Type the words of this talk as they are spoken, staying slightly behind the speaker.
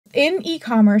in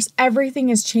e-commerce, everything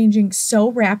is changing so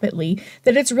rapidly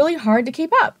that it's really hard to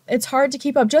keep up. It's hard to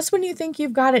keep up. Just when you think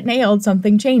you've got it nailed,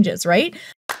 something changes, right?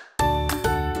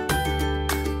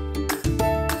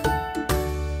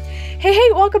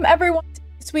 Hey, welcome everyone to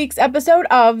this week's episode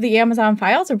of the Amazon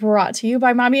Files, brought to you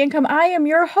by Mommy Income. I am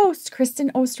your host,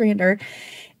 Kristen Ostrander.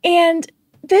 And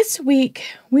this week,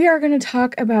 we are going to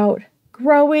talk about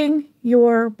growing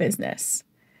your business.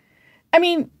 I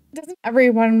mean, doesn't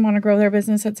everyone want to grow their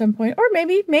business at some point, or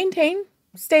maybe maintain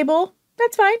stable?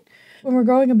 That's fine. When we're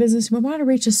growing a business, we want to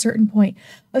reach a certain point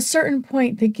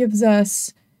that gives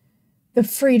us the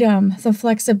freedom, the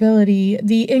flexibility,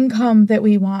 the income that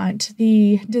we want,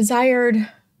 the desired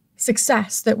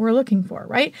success that we're looking for,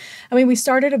 right? I mean, we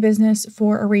started a business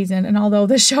for a reason. And although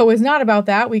the show is not about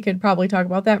that, we could probably talk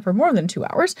about that for more than 2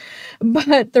 hours.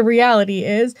 But the reality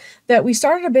is that we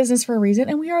started a business for a reason,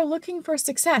 and we are looking for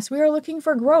success. We are looking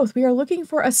for growth. We are looking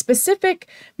for a specific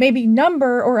maybe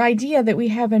number or idea that we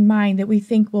have in mind that we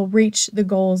think will reach the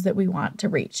goals that we want to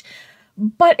reach.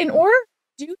 But in order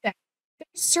to do that,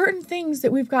 there's certain things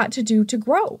that we've got to do to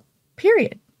grow,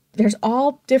 period. There's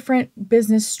all different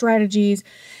business strategies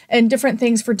and different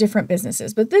things for different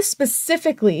businesses. But this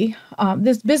specifically,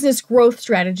 this business growth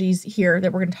strategies here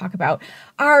that we're going to talk about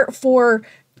are for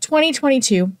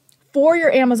 2022 for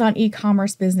your Amazon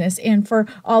e-commerce business and for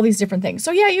all these different things.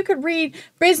 So yeah, you could read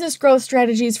business growth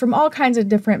strategies from all kinds of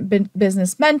different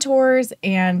business mentors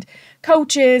and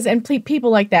coaches and people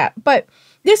like that. But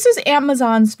this is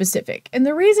Amazon specific. And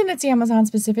the reason it's Amazon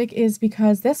specific is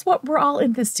because that's what we're all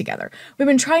in this together. We've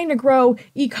been trying to grow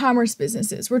e-commerce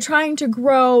businesses. We're trying to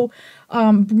grow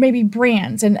maybe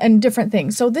brands and different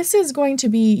things. So this is going to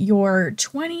be your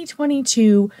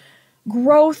 2022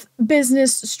 growth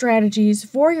business strategies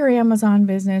for your Amazon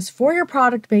business, for your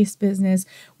product-based business.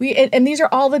 And these are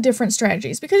all the different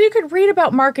strategies, because you could read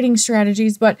about marketing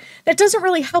strategies, but that doesn't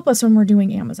really help us when we're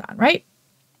doing Amazon, right?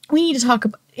 We need to talk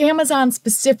about Amazon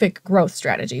specific growth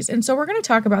strategies. And so we're going to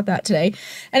talk about that today.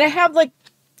 And I have like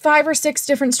 5 or 6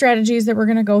 different strategies that we're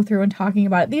going to go through and talking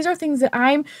about it. These are things that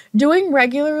I'm doing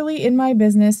regularly in my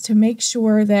business to make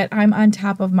sure that I'm on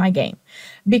top of my game.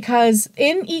 Because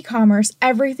in e-commerce,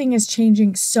 everything is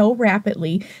changing so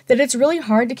rapidly that it's really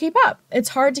hard to keep up. It's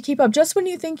hard to keep up. Just when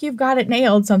you think you've got it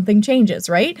nailed, something changes,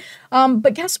 right?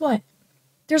 But guess what?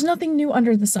 There's nothing new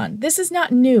under the sun. This is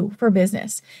not new for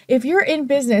business. If you're in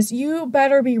business, you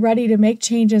better be ready to make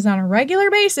changes on a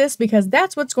regular basis, because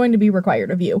that's what's going to be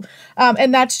required of you.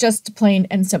 And that's just plain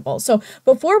and simple. So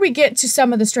before we get to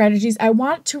some of the strategies, I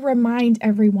want to remind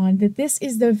everyone that this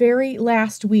is the very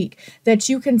last week that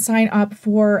you can sign up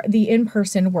for the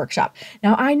in-person workshop.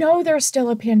 Now, I know there's still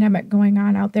a pandemic going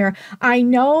on out there. I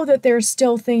know that there's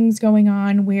still things going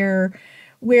on where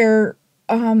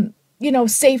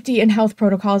safety and health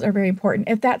protocols are very important.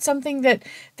 If that's something that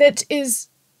is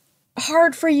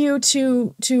hard for you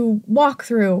to walk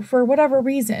through for whatever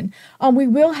reason, we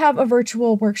will have a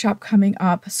virtual workshop coming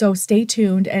up. So stay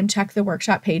tuned and check the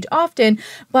workshop page often.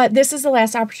 But this is the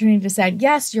last opportunity to say,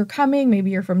 yes, you're coming. Maybe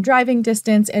you're from driving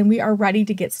distance, and we are ready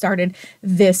to get started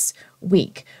this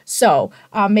week. So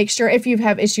make sure, if you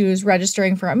have issues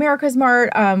registering for America's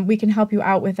Mart, we can help you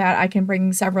out with that. I can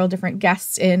bring several different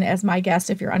guests in as my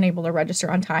guests if you're unable to register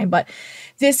on time. But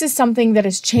this is something that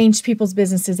has changed people's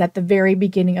businesses at the very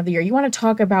beginning of the year. You want to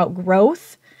talk about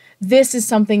growth? This is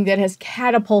something that has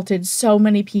catapulted so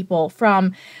many people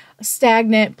from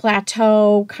stagnant,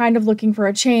 plateau, kind of looking for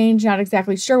a change, not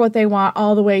exactly sure what they want,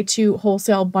 all the way to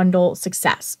wholesale bundle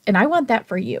success. And I want that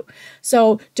for you.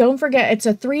 So don't forget, it's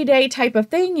a 3-day type of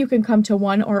thing. You can come to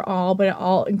one or all, but it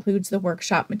all includes the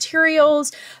workshop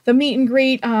materials, the meet and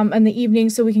greet in the evening,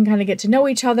 so we can kind of get to know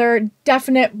each other,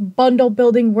 definite bundle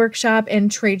building workshop,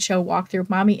 and trade show walkthrough,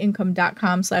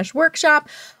 mommyincome.com/workshop.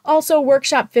 Also,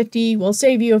 workshop 50 will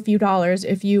save you a few dollars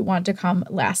if you want to come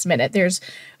last minute. There's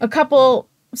a couple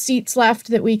seats left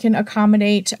that we can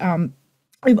accommodate.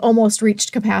 We've almost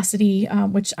reached capacity,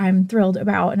 which I'm thrilled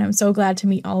about, and I'm so glad to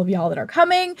meet all of y'all that are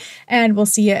coming, and we'll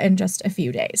see you in just a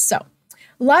few days. So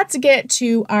let's get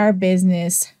to our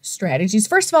business strategies.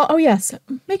 First of all, oh yes,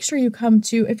 make sure you come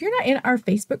to, if you're not in our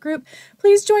Facebook group,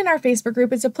 please join our Facebook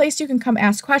group. It's a place you can come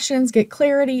ask questions, get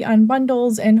clarity on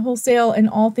bundles and wholesale and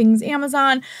all things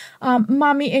Amazon.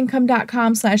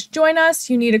 mommyincome.com/join us.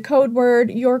 You need a code word.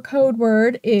 Your code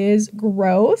word is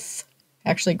growth.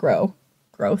 Actually, grow.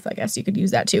 growth. I guess you could use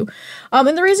that too.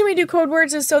 And the reason we do code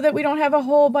words is so that we don't have a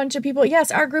whole bunch of people. Yes,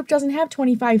 our group doesn't have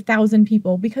 25,000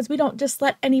 people because we don't just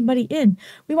let anybody in.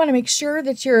 We want to make sure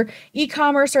that you're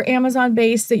e-commerce or Amazon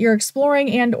based, that you're exploring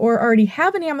and or already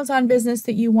have an Amazon business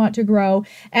that you want to grow.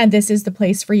 And this is the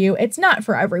place for you. It's not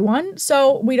for everyone.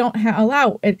 So we don't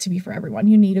allow it to be for everyone.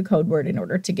 You need a code word in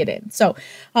order to get in. So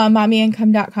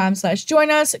mommyincome.com/join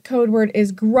us. Code word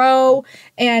is grow,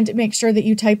 and make sure that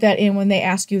you type that in when they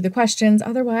ask you the questions.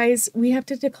 Otherwise, we have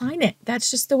to decline it.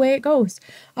 That's just the way it goes.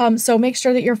 So make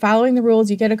sure that you're following the rules.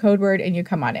 You get a code word and you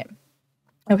come on in.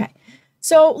 Okay.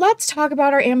 So let's talk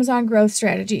about our Amazon growth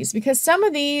strategies, because some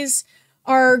of these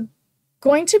are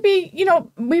going to be,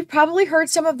 we've probably heard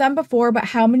some of them before, but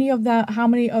how many of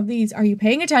these are you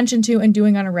paying attention to and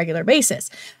doing on a regular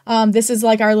basis? This is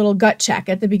like our little gut check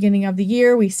at the beginning of the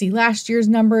year. We see last year's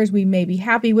numbers. We may be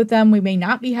happy with them. We may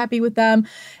not be happy with them.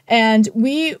 And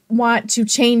we want to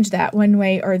change that one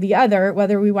way or the other,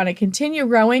 whether we want to continue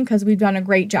growing because we've done a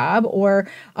great job, or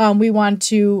we want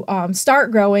to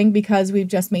start growing because we've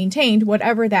just maintained.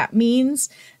 Whatever that means,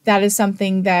 that is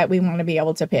something that we want to be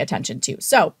able to pay attention to.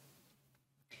 So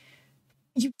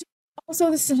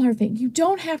this is another thing. You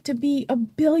don't have to be a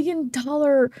 $1 billion,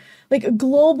 like a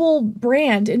global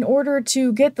brand in order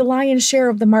to get the lion's share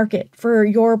of the market for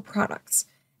your products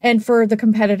and for the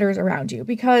competitors around you.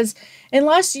 Because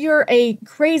unless you're a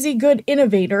crazy good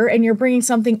innovator and you're bringing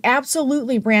something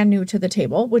absolutely brand new to the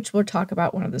table, which we'll talk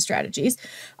about one of the strategies,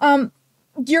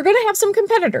 you're going to have some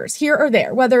competitors here or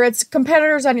there, whether it's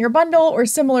competitors on your bundle or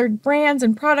similar brands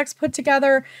and products put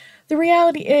together. The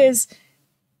reality is,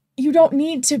 you don't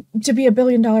need to be a $1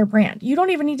 billion brand. You don't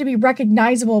even need to be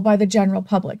recognizable by the general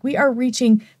public. We are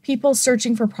reaching people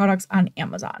searching for products on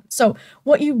Amazon. So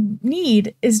what you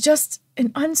need is just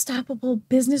an unstoppable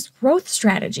business growth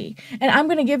strategy. And I'm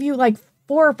going to give you like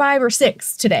 4 or 5 or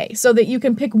 6 today so that you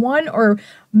can pick one or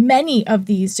many of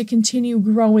these to continue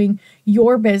growing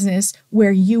your business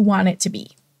where you want it to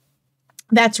be.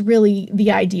 That's really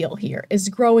the ideal here, is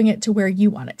growing it to where you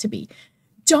want it to be.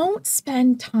 Don't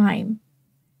spend time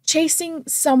chasing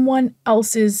someone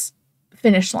else's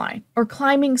finish line or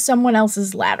climbing someone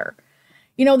else's ladder.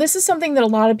 This is something that a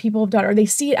lot of people have done, or they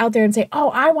see it out there and say,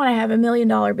 oh, I want to have $1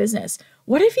 million business.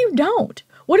 What if you don't?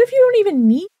 What if you don't even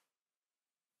need?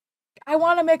 I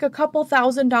want to make a couple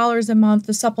 $1,000s a month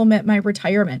to supplement my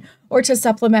retirement or to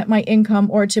supplement my income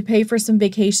or to pay for some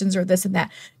vacations or this and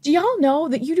that. Do y'all know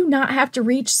that you do not have to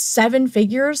reach 7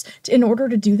 figures in order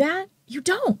to do that? You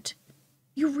don't.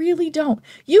 You really don't.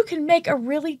 You can make a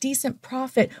really decent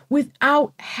profit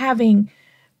without having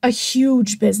a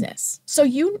huge business. So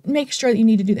you make sure that you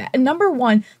need to do that. And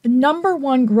the number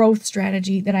one growth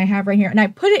strategy that I have right here, and I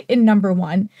put it in number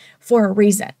 1 for a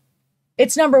reason.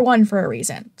 It's number 1 for a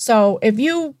reason. So if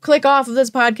you click off of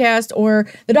this podcast or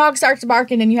the dog starts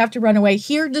barking and you have to run away,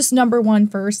 hear just number 1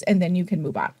 first, and then you can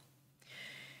move on.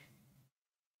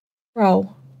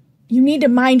 Bro, you need to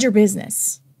mind your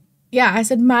business. Yeah, I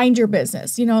said mind your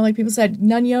business. Like people said,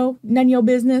 none yo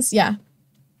business. Yeah,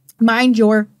 mind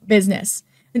your business.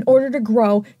 In order to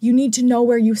grow, you need to know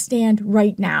where you stand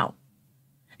right now.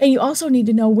 And you also need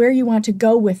to know where you want to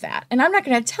go with that. And I'm not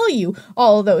going to tell you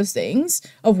all of those things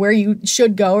of where you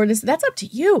should go or this. That's up to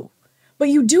you. But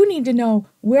you do need to know,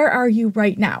 where are you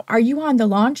right now? Are you on the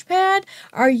launch pad?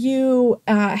 Are you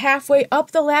halfway up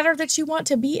the ladder that you want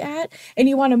to be at and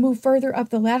you want to move further up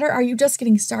the ladder? Are you just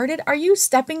getting started? Are you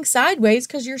stepping sideways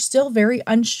because you're still very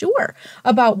unsure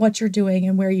about what you're doing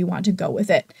and where you want to go with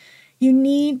it? You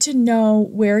need to know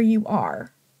where you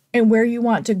are and where you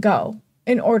want to go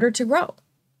in order to grow.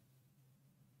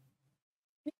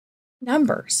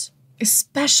 Numbers,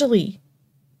 especially.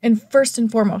 And first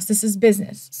and foremost, this is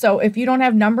business. So if you don't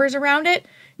have numbers around it,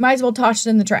 you might as well toss it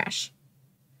in the trash.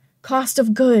 Cost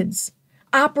of goods,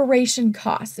 operation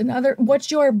costs, what's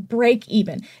your break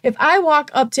even? If I walk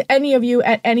up to any of you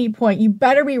at any point, you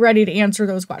better be ready to answer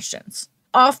those questions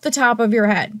off the top of your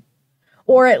head,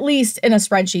 or at least in a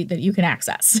spreadsheet that you can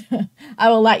access. I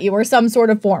will let you, or some sort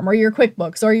of form, or your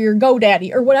QuickBooks, or your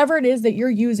GoDaddy, or whatever it is that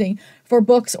you're using for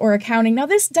books or accounting. Now,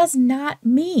 this does not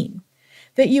mean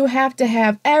that you have to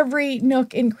have every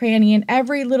nook and cranny and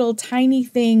every little tiny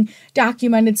thing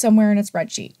documented somewhere in a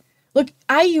spreadsheet. Look,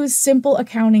 I use simple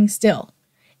accounting still.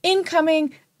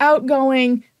 Incoming,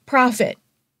 outgoing, profit.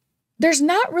 There's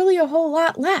not really a whole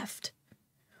lot left.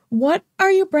 What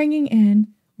are you bringing in?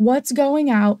 What's going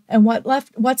out? And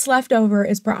what's left over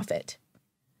is profit.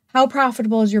 How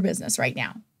profitable is your business right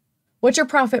now? What's your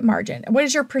profit margin? What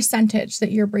is your percentage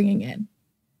that you're bringing in?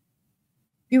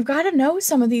 You've got to know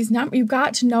some of these numbers. You've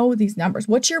got to know these numbers.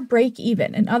 What's your break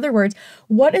even? In other words,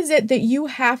 what is it that you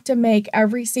have to make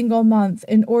every single month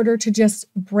in order to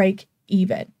just break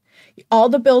even? All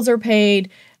the bills are paid,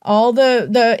 all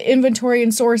the inventory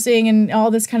and sourcing and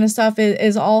all this kind of stuff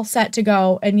is all set to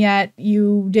go, and yet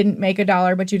you didn't make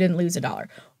 $1, but you didn't lose $1.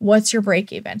 What's your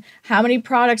break even? How many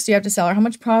products do you have to sell, or how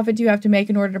much profit do you have to make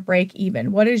in order to break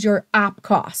even? What is your op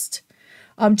cost?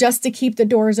 Just to keep the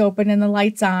doors open and the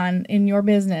lights on in your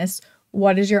business,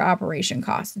 what is your operation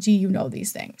cost? Do you know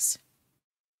these things?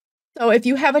 So if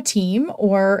you have a team,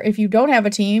 or if you don't have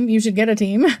a team, you should get a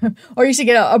team, or you should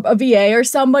get a VA or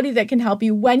somebody that can help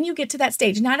you when you get to that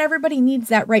stage. Not everybody needs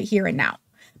that right here and now,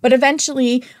 but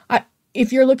eventually,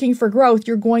 if you're looking for growth,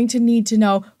 you're going to need to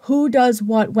know who does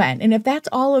what when. And if that's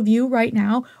all of you right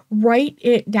now, write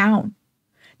it down.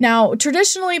 Now,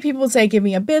 traditionally, people would say, give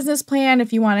me a business plan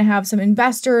if you want to have some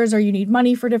investors or you need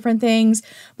money for different things.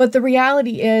 But the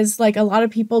reality is, like, a lot of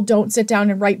people don't sit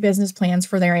down and write business plans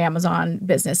for their Amazon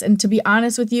business. And to be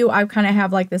honest with you, I kind of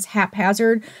have like this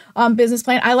haphazard business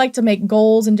plan. I like to make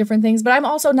goals and different things, but I'm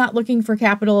also not looking for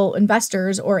capital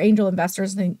investors or angel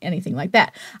investors, anything like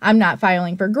that. I'm not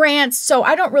filing for grants. So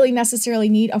I don't really necessarily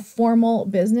need a formal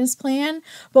business plan.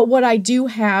 But what I do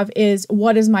have is,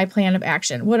 what is my plan of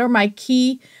action? What are my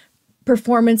key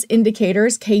performance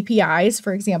indicators, KPIs,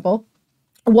 for example?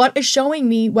 What is showing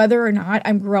me whether or not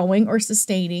I'm growing or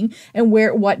sustaining, and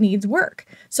what needs work?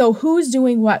 So who's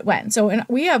doing what when? So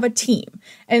we have a team.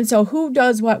 And so who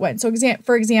does what when? So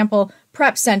for example,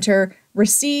 Prep Center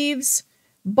receives,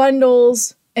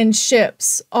 bundles, and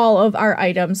ships all of our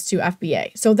items to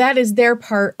FBA. So that is their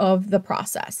part of the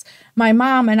process. My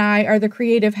mom and I are the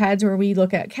creative heads, where we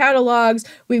look at catalogs,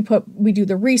 we do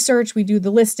the research, we do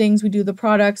the listings, we do the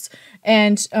products,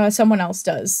 and someone else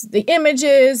does the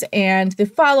images and the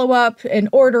follow-up and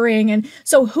ordering. And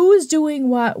so who's doing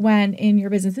what when in your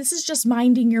business? This is just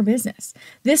minding your business.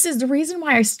 This is the reason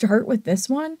why I start with this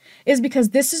one, is because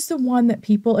this is the one that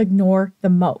people ignore the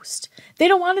most. They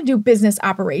don't want to do business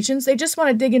operations. They just want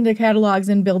to dig into catalogs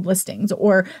and build listings,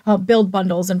 or build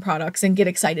bundles and products and get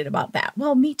excited about that.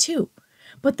 Well, me too.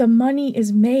 But the money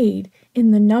is made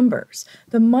in the numbers.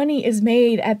 The money is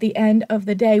made at the end of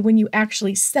the day when you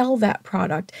actually sell that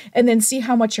product and then see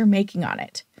how much you're making on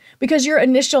it. Because your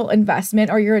initial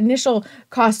investment, or your initial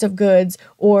cost of goods,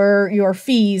 or your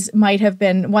fees might have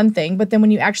been one thing, but then when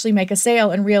you actually make a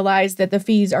sale and realize that the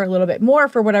fees are a little bit more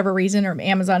for whatever reason, or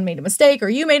Amazon made a mistake, or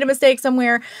you made a mistake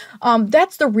somewhere,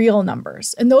 that's the real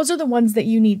numbers. And those are the ones that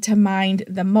you need to mind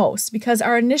the most, because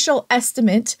our initial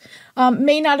estimate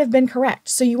may not have been correct.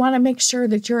 So you want to make sure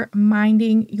that you're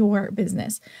minding your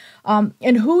business,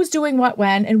 and who's doing what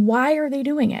when, and why are they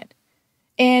doing it?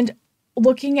 And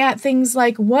looking at things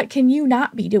like, what can you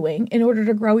not be doing in order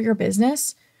to grow your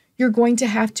business? You're going to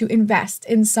have to invest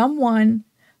in someone,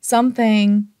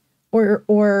 something,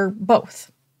 or both.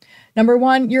 Number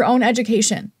one, your own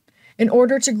education. In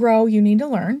order to grow, you need to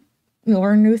learn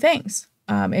new things.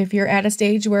 If you're at a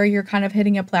stage where you're kind of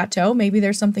hitting a plateau, maybe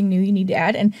there's something new you need to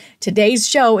add. And today's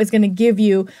show is going to give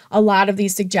you a lot of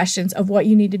these suggestions of what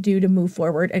you need to do to move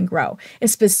forward and grow,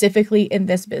 specifically in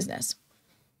this business.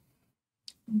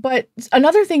 But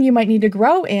another thing you might need to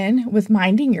grow in with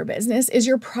minding your business is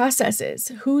your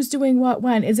processes. Who's doing what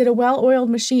when? Is it a well-oiled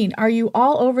machine? Are you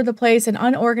all over the place and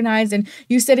unorganized, and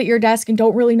you sit at your desk and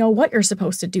don't really know what you're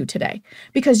supposed to do today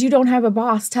because you don't have a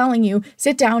boss telling you,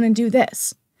 sit down and do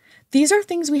this? These are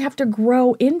things we have to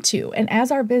grow into. And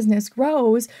as our business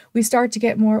grows, we start to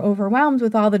get more overwhelmed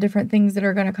with all the different things that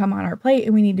are going to come on our plate,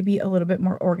 and we need to be a little bit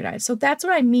more organized. So that's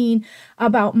what I mean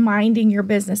about minding your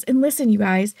business. And listen, you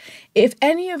guys, if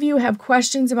any of you have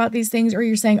questions about these things, or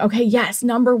you're saying, okay, yes,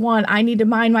 number one, I need to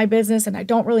mind my business and I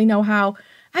don't really know how,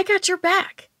 I got your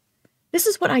back. This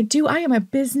is what I do. I am a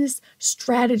business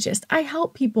strategist. I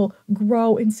help people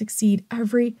grow and succeed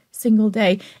every single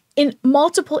day in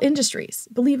multiple industries.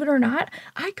 Believe it or not,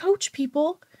 I coach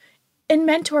people and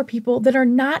mentor people that are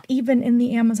not even in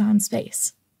the Amazon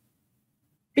space.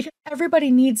 Because everybody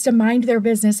needs to mind their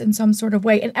business in some sort of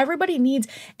way, and everybody needs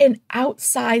an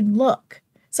outside look.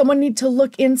 Someone needs to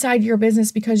look inside your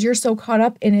business because you're so caught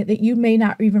up in it that you may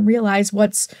not even realize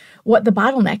what the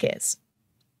bottleneck is.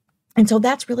 And so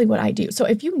that's really what I do. So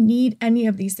if you need any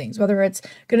of these things, whether it's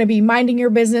going to be minding your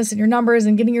business and your numbers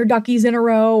and getting your duckies in a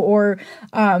row, or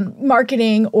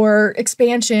marketing, or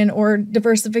expansion, or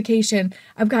diversification,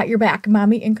 I've got your back.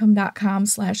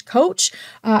 mommyincome.com/coach.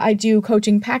 I do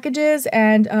coaching packages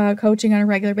and coaching on a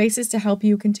regular basis to help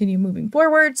you continue moving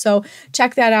forward. So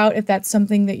check that out if that's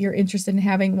something that you're interested in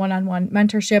having one-on-one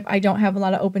mentorship. I don't have a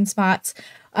lot of open spots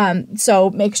So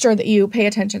make sure that you pay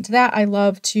attention to that. I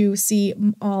love to see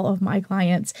all of my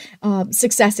clients'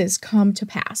 successes come to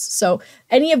pass. So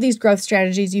any of these growth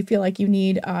strategies you feel like you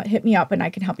need, hit me up and I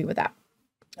can help you with that.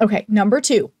 Okay, number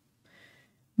 2,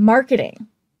 marketing.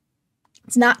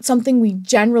 It's not something we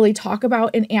generally talk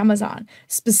about in Amazon,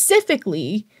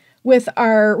 specifically with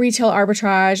our retail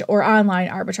arbitrage or online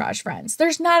arbitrage friends.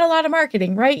 There's not a lot of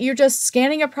marketing, right? You're just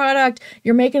scanning a product,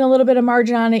 you're making a little bit of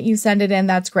margin on it, you send it in,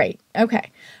 that's great.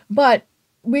 Okay. But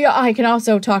I can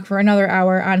also talk for another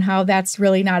hour on how that's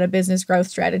really not a business growth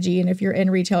strategy. And if you're in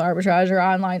retail arbitrage or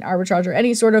online arbitrage or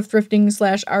any sort of thrifting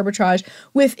 / arbitrage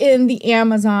within the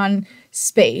Amazon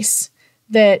space,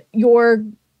 that your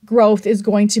growth is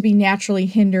going to be naturally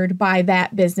hindered by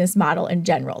that business model in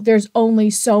general. There's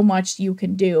only so much you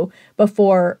can do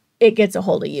before it gets a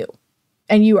hold of you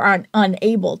and you are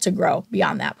unable to grow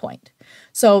beyond that point.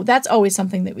 So that's always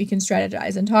something that we can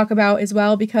strategize and talk about as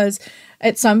well, because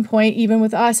at some point, even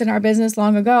with us in our business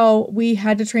long ago, we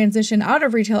had to transition out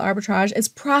of retail arbitrage, as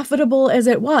profitable as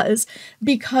it was,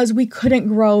 because we couldn't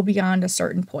grow beyond a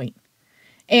certain point.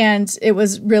 And it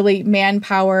was really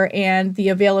manpower and the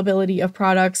availability of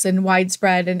products and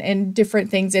widespread and different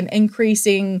things, and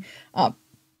increasing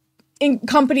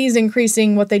companies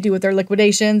increasing what they do with their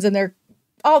liquidations and their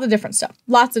all the different stuff.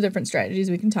 Lots of different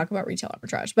strategies. We can talk about retail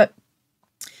arbitrage, but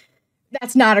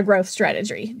that's not a growth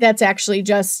strategy. That's actually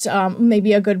just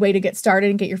maybe a good way to get started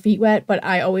and get your feet wet. But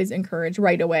I always encourage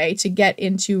right away to get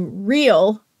into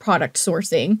real product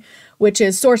sourcing, which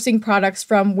is sourcing products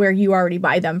from where you already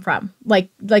buy them from.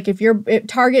 Like if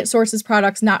Target sources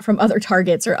products not from other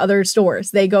Targets or other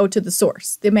stores, they go to the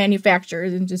source, the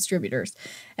manufacturers and distributors.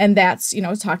 And that's,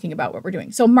 talking about what we're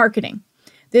doing. So marketing,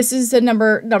 this is the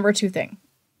number 2 thing.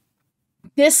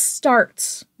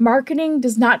 Marketing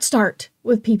does not start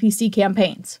with PPC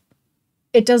campaigns.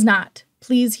 It does not.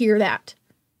 Please hear that.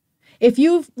 If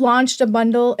you've launched a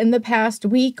bundle in the past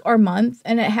week or month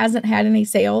and it hasn't had any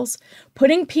sales,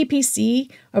 putting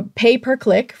PPC, or pay per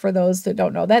click, for those that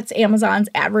don't know, that's Amazon's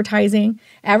advertising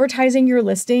your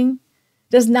listing,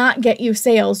 does not get you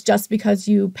sales just because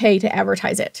you pay to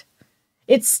advertise it.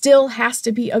 It still has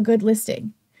to be a good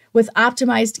listing with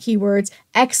optimized keywords,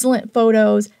 excellent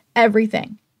photos,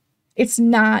 everything. It's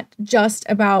not just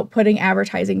about putting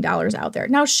advertising dollars out there.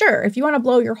 Now, sure, if you want to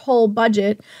blow your whole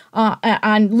budget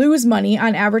and lose money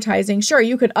on advertising, sure,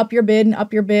 you could up your bid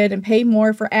and pay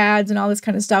more for ads and all this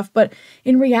kind of stuff. But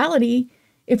in reality,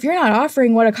 if you're not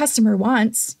offering what a customer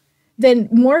wants, then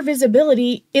more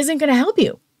visibility isn't going to help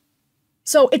you.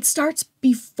 So it starts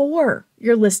before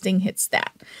your listing hits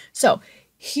that. So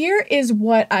here is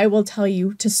what I will tell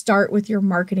you to start with your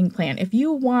marketing plan. If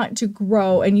you want to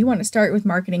grow and you want to start with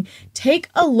marketing, take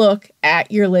a look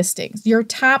at your listings, your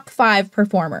top 5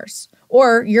 performers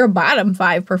or your bottom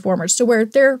 5 performers, to where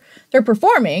they're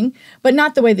performing, but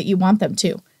not the way that you want them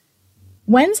to.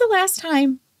 When's the last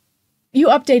time you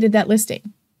updated that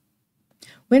listing?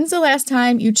 When's the last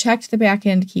time you checked the back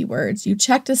end keywords? You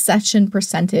checked a session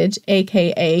percentage,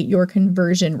 aka your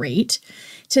conversion rate,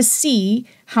 to see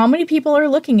how many people are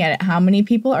looking at it, how many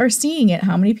people are seeing it,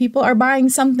 how many people are buying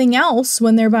something else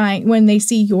when they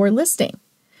see your listing.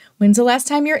 When's the last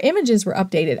time your images were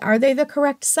updated? Are they the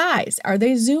correct size? Are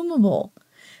they zoomable?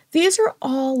 These are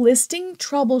all listing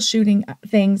troubleshooting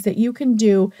things that you can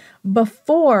do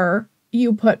before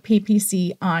you put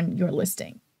PPC on your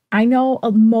listing. I know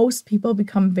most people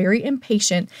become very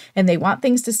impatient and they want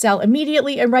things to sell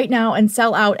immediately and right now and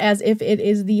sell out as if it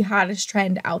is the hottest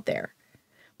trend out there.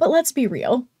 But let's be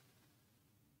real.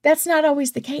 That's not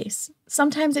always the case.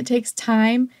 Sometimes it takes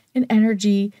time and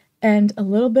energy and a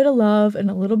little bit of love and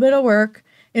a little bit of work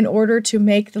in order to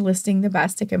make the listing the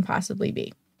best it can possibly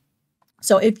be.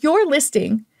 So if your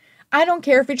listing, I don't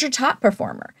care if it's your top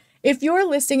performer, if your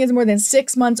listing is more than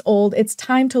 6 months old, it's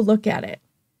time to look at it.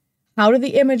 How do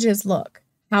the images look?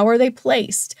 How are they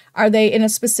placed? Are they in a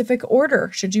specific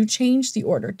order? Should you change the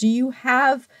order? Do you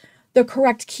have the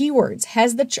correct keywords?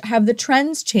 Have the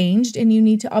trends changed and you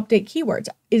need to update keywords?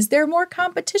 Is there more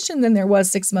competition than there was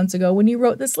 6 months ago when you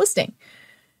wrote this listing?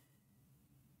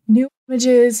 New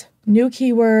images, new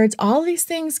keywords, all these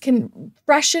things can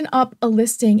freshen up a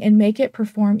listing and make it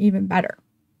perform even better.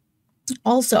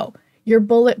 Also, your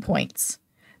bullet points.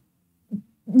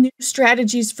 New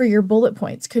strategies for your bullet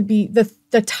points could be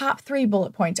the top 3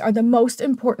 bullet points are the most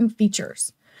important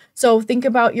features. So think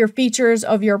about your features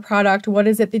of your product. What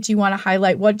is it that you want to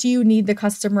highlight? What do you need the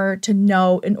customer to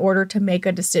know in order to make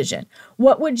a decision?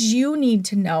 What would you need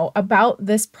to know about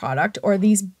this product or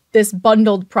this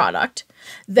bundled product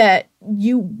that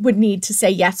you would need to say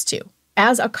yes to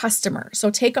as a customer? So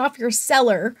take off your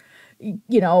seller,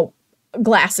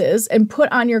 glasses and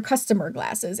put on your customer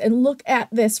glasses and look at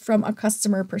this from a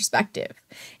customer perspective.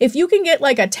 If you can get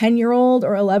like a 10-year-old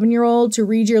or 11-year-old to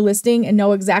read your listing and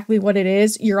know exactly what it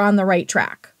is, you're on the right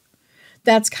track.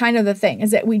 That's kind of the thing,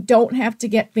 is that we don't have to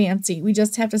get fancy. We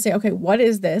just have to say, okay, what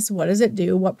is this? What does it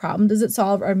do? What problem does it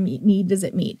solve, or need does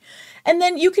it meet? And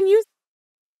then you can use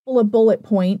bullet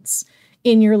points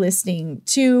in your listing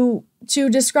to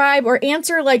describe or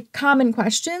answer like common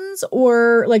questions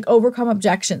or like overcome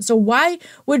objections. So why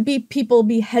would people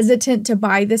be hesitant to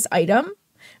buy this item?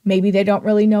 Maybe they don't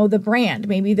really know the brand.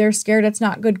 Maybe they're scared it's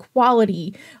not good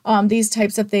quality, these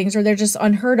types of things, or they're just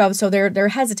unheard of, so they're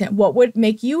hesitant. What would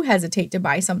make you hesitate to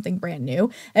buy something brand new?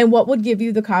 And what would give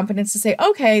you the confidence to say,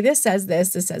 okay, this says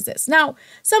this says this. Now,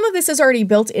 some of this is already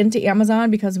built into Amazon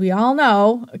because we all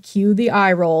know, cue the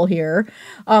eye roll here,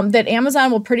 that Amazon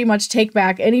will pretty much take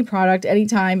back any product,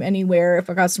 anytime, anywhere if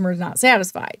a customer is not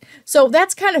satisfied. So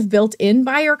that's kind of built in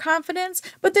buyer confidence,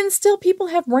 but then still people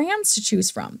have brands to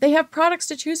choose from. They have products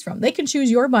to choose from. They can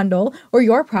choose your bundle or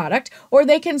your product, or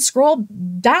they can scroll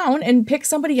down and pick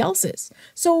somebody else's.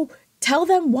 So tell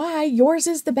them why yours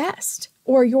is the best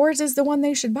or yours is the one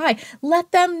they should buy.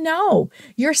 Let them know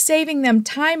you're saving them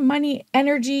time, money,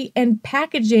 energy, and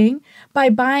packaging by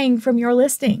buying from your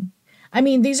listing. I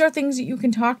mean, these are things that you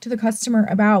can talk to the customer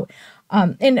about.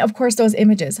 And of course, those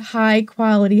images, high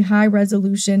quality, high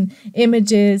resolution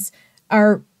images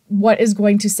are what is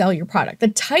going to sell your product. The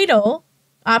title,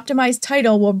 optimized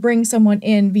title, will bring someone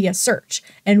in via search.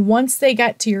 And once they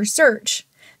get to your search,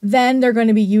 then they're going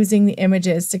to be using the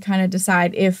images to kind of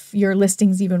decide if your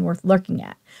listing's even worth looking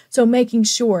at. So making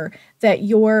sure that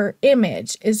your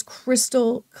image is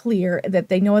crystal clear, that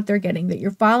they know what they're getting, that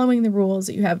you're following the rules,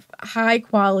 that you have high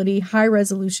quality, high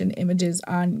resolution images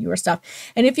on your stuff.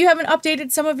 And if you haven't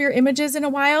updated some of your images in a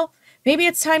while, maybe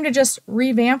it's time to just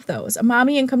revamp those.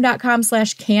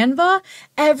 mommyincome.com/Canva.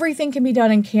 Everything can be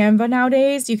done in Canva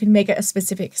nowadays. You can make it a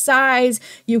specific size.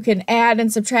 You can add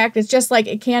and subtract. It's just like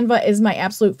Canva is my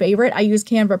absolute favorite. I use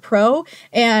Canva Pro,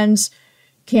 and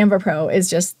Canva Pro is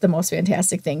just the most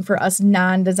fantastic thing for us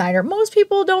non-designer. Most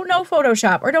people don't know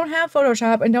Photoshop or don't have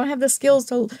Photoshop and don't have the skills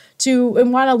to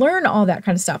and want to learn all that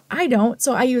kind of stuff. I don't.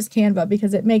 So I use Canva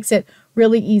because it makes it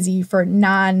really easy for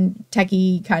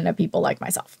non-techie kind of people like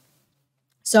myself.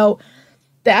 So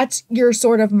that's your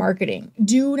sort of marketing.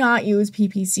 Do not use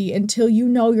PPC until you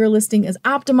know your listing is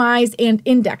optimized and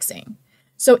indexing.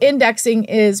 So indexing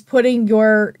is putting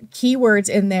your keywords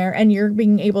in there and you're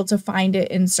being able to find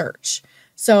it in search.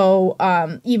 So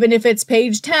even if it's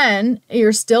page 10,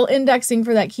 you're still indexing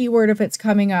for that keyword if it's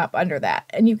coming up under that.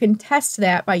 And you can test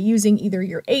that by using either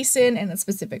your ASIN and a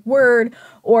specific word,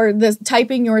 or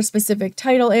typing your specific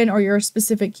title in, or your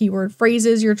specific keyword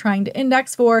phrases you're trying to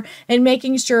index for, and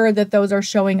making sure that those are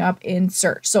showing up in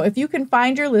search. So if you can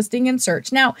find your listing in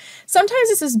search. Now, sometimes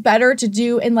this is better to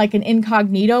do in like an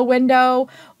incognito window,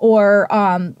 or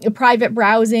a private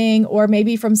browsing, or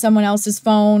maybe from someone else's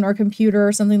phone or computer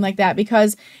or something like that,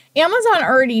 because Amazon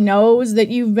already knows that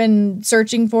you've been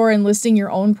searching for and listing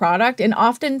your own product. And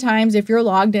oftentimes, if you're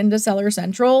logged into Seller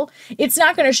Central, it's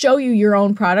not going to show you your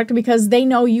own product because they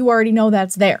know you already know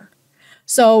that's there.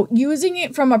 So using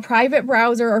it from a private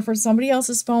browser or from somebody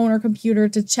else's phone or computer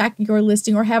to check your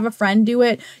listing, or have a friend do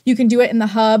it. You can do it in the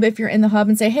hub if you're in the hub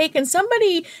and say, hey, can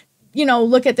somebody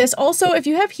look at this. Also, if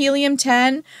you have Helium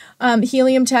 10,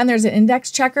 there's an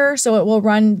index checker. So it will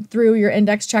run through your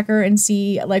index checker and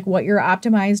see like what you're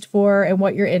optimized for and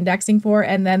what you're indexing for.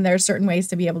 And then there's certain ways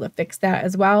to be able to fix that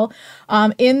as well.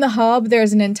 In the hub,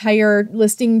 there's an entire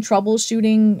listing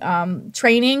troubleshooting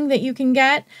training that you can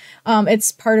get.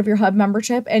 It's part of your hub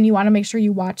membership, and you want to make sure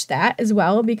you watch that as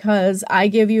well, because I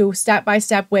give you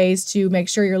step-by-step ways to make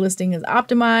sure your listing is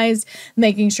optimized,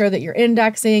 making sure that you're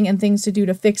indexing, and things to do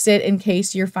to fix it in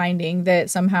case you're finding that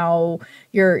somehow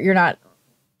you're not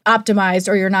optimized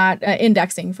or you're not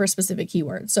indexing for specific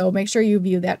keywords. So make sure you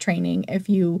view that training if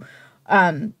you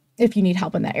need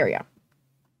help in that area.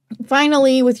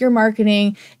 Finally, with your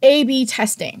marketing, A/B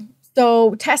testing.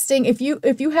 So testing, if you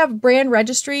have brand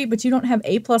registry, but you don't have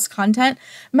A+ content,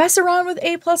 mess around with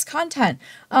A+ content.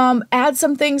 Add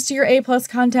some things to your A+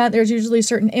 content. There's usually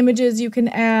certain images you can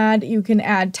add. You can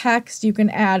add text. You can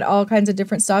add all kinds of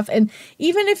different stuff. And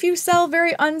even if you sell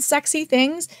very unsexy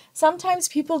things, sometimes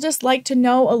people just like to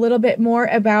know a little bit more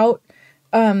about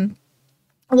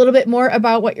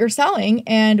what you're selling,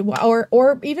 and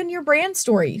or even your brand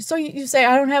story. So you say,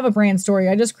 I don't have a brand story.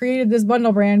 I just created this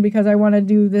bundle brand because I want to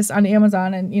do this on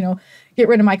Amazon and, get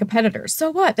rid of my competitors.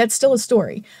 So what? That's still a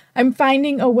story. I'm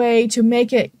finding a way to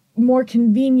make it more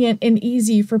convenient and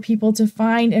easy for people to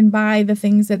find and buy the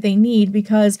things that they need,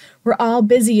 because we're all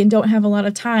busy and don't have a lot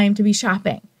of time to be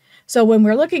shopping. So when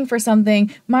we're looking for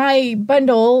something, my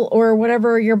bundle or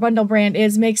whatever your bundle brand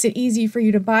is makes it easy for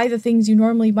you to buy the things you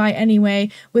normally buy anyway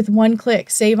with one click,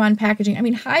 save on packaging. I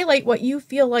mean, highlight what you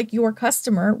feel like your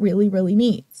customer really, really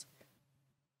needs.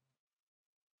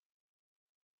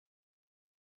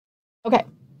 Okay.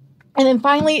 And then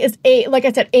finally is like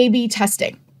I said, A/B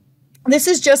testing. This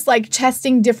is just like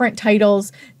testing different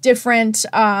titles, different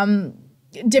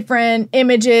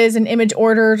images and image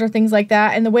orders or things like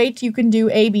that. And the way you can do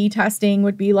A/B testing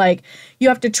would be like, you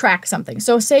have to track something.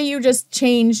 So say you just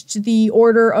changed the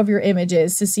order of your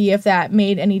images to see if that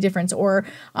made any difference, or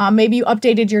maybe you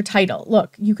updated your title.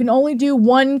 Look, you can only do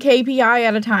one KPI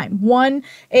at a time, one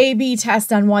A/B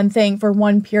test on one thing for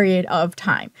one period of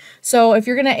time. So if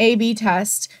you're going to A/B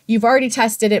test, you've already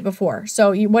tested it before.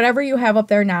 So whatever you have up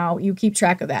there now, you keep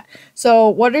track of that. So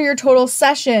what are your total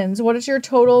sessions? What is your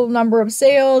total number of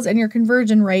sales and your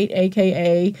conversion rate,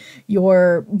 aka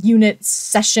your unit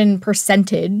session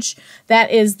percentage? That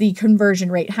is the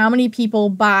conversion rate. How many people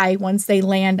buy once they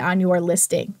land on your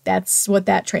listing? That's what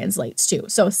that translates to.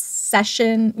 So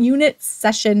unit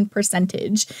session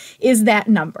percentage is that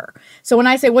number. So when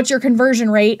I say what's your conversion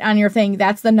rate on your thing,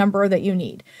 that's the number that you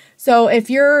need. So if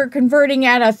you're converting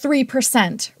at a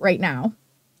 3% right now,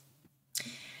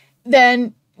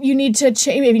 then you need to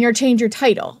change your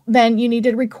title. Then you need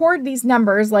to record these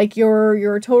numbers, like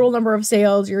your total number of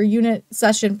sales, your unit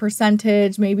session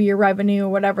percentage, maybe your revenue,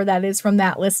 whatever that is from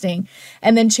that listing,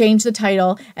 and then change the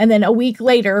title. And then a week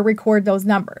later, record those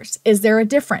numbers. Is there a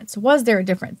difference? Was there a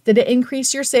difference? Did it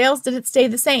increase your sales? Did it stay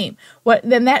the same?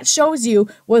 Then that shows you,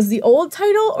 was the old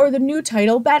title or the new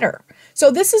title better?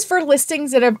 So this is for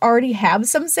listings that already have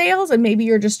some sales, and maybe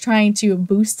you're just trying to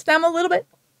boost them a little bit.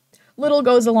 Little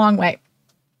goes a long way.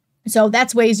 So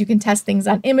that's ways you can test things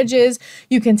on images.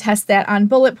 You can test that on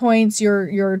bullet points,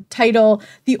 your title,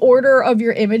 the order of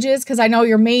your images, because I know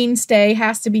your mainstay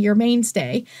has to be your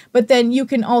mainstay, but then you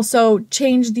can also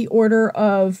change the order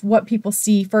of what people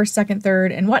see first, second,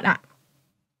 third, and whatnot.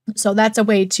 So that's a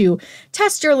way to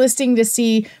test your listing to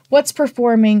see what's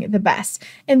performing the best.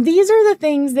 And these are the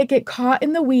things that get caught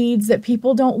in the weeds that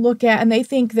people don't look at, and they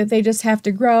think that they just have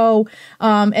to grow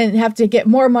and have to get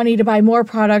more money to buy more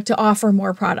product, to offer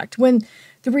more product, when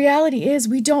the reality is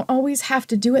we don't always have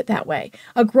to do it that way.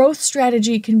 A growth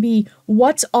strategy can be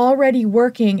what's already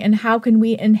working and how can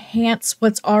we enhance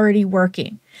what's already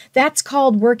working. That's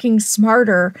called working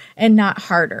smarter and not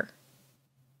harder.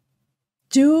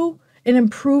 Do and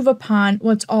improve upon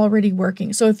what's already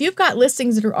working. So if you've got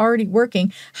listings that are already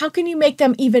working, how can you make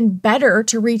them even better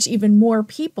to reach even more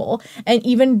people and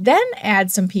even then add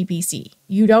some PPC?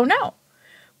 You don't know.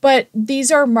 But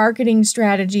these are marketing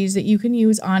strategies that you can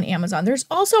use on Amazon. There's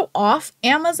also off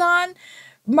Amazon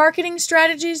marketing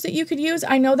strategies that you could use.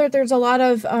 I know that there's a lot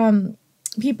of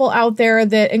people out there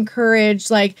that encourage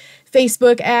like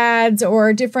Facebook ads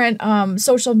or different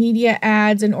social media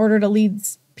ads in order to lead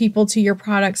people to your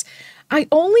products. I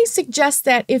only suggest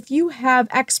that if you have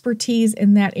expertise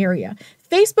in that area.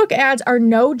 Facebook ads are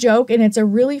no joke, and it's a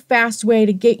really fast way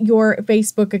to get your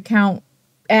Facebook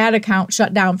ad account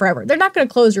shut down forever. They're not going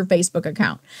to close your Facebook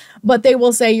account, but they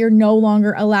will say you're no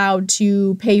longer allowed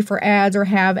to pay for ads or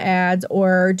have ads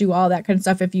or do all that kind of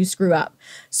stuff if you screw up.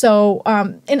 So,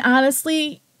 and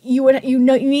honestly, you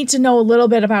need to know a little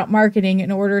bit about marketing in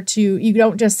order to, you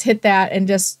don't just hit that and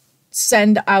just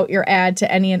send out your ad to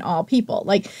any and all people.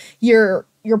 Like your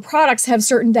products have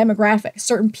certain demographics,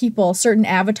 certain people, certain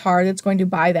avatar that's going to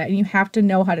buy that, and you have to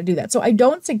know how to do that. So I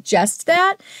don't suggest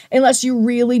that unless you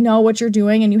really know what you're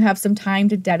doing and you have some time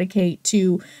to dedicate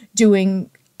to doing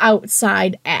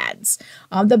outside ads.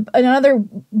 Another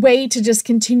way to just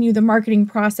continue the marketing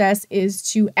process is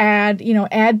to add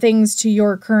things to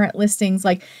your current listings,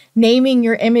 like naming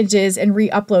your images and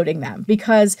re-uploading them,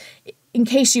 because in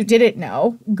case you didn't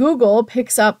know, Google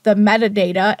picks up the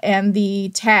metadata and the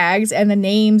tags and the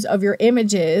names of your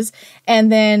images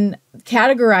and then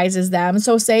categorizes them.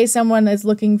 So say someone is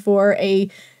looking for a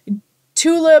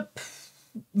tulip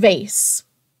vase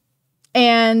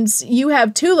and you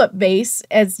have tulip vase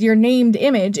as your named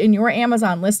image in your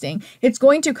Amazon listing, it's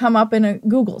going to come up in a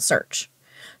Google search.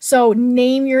 So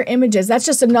name your images. That's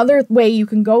just another way you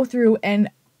can go through and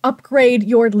upgrade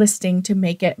your listing to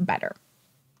make it better.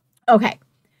 Okay,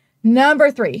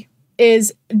 number 3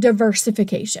 is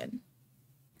diversification.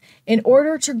 In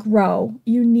order to grow,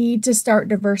 you need to start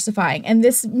diversifying, and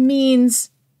this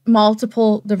means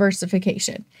multiple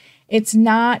diversification. It's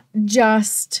not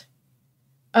just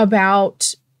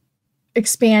about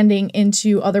expanding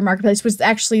into other marketplaces, which is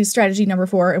actually strategy number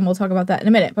 4, and we'll talk about that in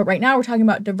a minute. But right now we're talking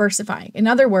about diversifying. In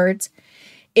other words,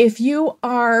 if you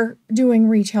are doing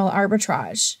retail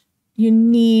arbitrage, you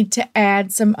need to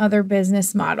add some other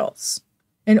business models.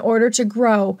 In order to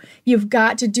grow, you've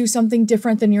got to do something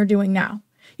different than you're doing now.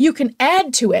 You can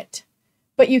add to it,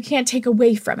 but you can't take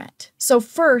away from it. So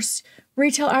first,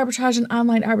 retail arbitrage and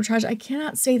online arbitrage, I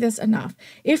cannot say this enough.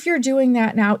 If you're doing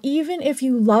that now, even if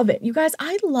you love it, you guys,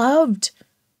 I loved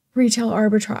retail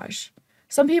arbitrage.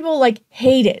 Some people like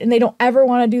hate it and they don't ever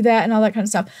want to do that and all that kind of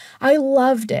stuff. I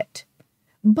loved it,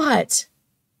 but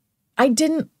I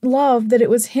didn't love that it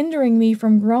was hindering me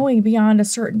from growing beyond a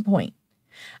certain point.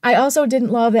 I also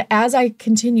didn't love that as I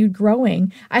continued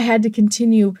growing, I had to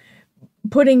continue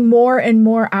putting more and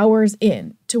more hours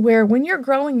in, to where when you're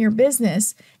growing your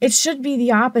business, it should be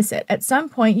the opposite. At some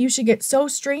point, you should get so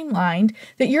streamlined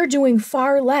that you're doing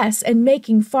far less and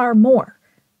making far more.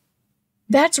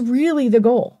 That's really the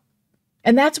goal.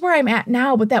 And that's where I'm at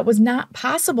now, but that was not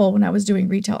possible when I was doing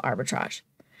retail arbitrage.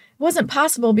 It wasn't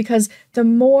possible because the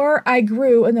more I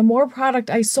grew and the more product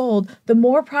I sold, the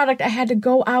more product I had to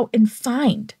go out and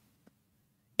find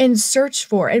and search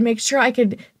for and make sure I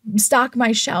could stock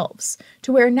my shelves,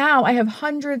 to where now I have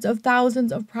hundreds of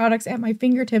thousands of products at my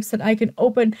fingertips that I can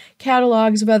open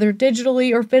catalogs, whether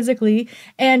digitally or physically,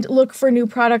 and look for new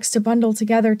products to bundle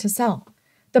together to sell.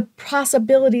 The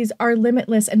possibilities are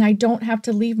limitless, and I don't have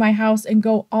to leave my house and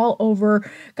go all over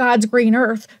God's green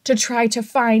earth to try to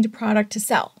find product to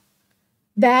sell.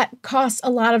 That costs a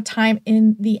lot of time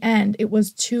in the end. It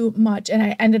was too much. And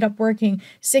I ended up working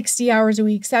 60 hours a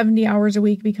week, 70 hours a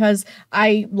week, because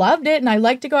I loved it and I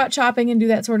like to go out shopping and do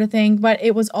that sort of thing. But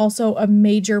it was also a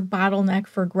major bottleneck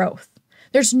for growth.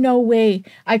 There's no way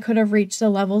I could have reached the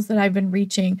levels that I've been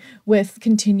reaching with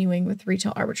continuing with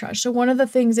retail arbitrage. So one of the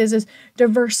things is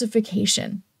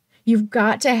diversification. You've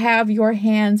got to have your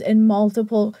hands in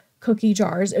multiple cookie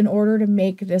jars in order to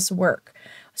make this work.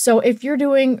 So if you're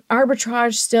doing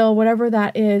arbitrage still, whatever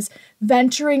that is,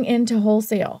 venturing into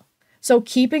wholesale. So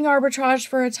keeping arbitrage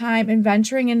for a time and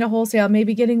venturing into wholesale,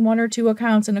 maybe getting 1 or 2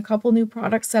 accounts and a couple new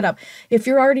products set up. If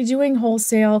you're already doing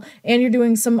wholesale and you're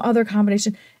doing some other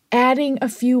combination, adding a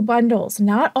few bundles,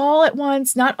 not all at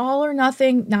once, not all or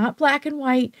nothing, not black and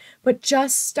white, but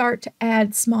just start to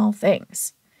add small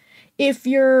things. If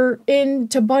you're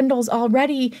into bundles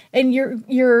already and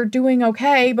you're doing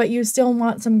okay, but you still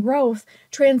want some growth,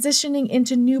 transitioning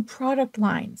into new product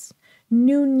lines,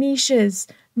 new niches,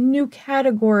 new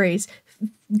categories,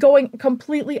 going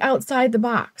completely outside the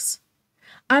box.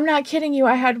 I'm not kidding you.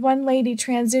 I had one lady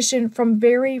transition from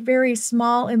very, very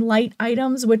small and light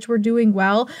items, which were doing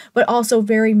well, but also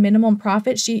very minimum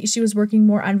profit. She was working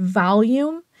more on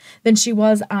volume than she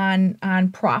was on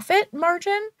profit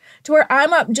margin, to where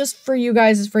I'm up, just for you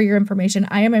guys, for your information,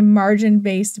 I am a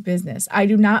margin-based business. I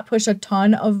do not push a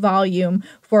ton of volume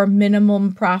for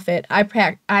minimum profit. I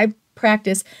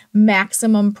practice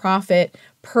maximum profit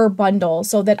per bundle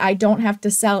so that I don't have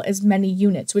to sell as many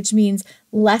units, which means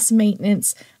less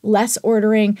maintenance, less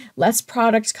ordering, less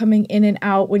products coming in and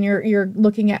out when you're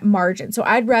looking at margin. So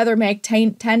I'd rather make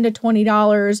 $10 to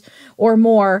 $20 or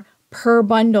more per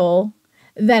bundle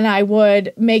than I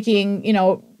would making,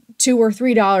 $2 or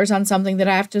 $3 on something that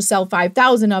I have to sell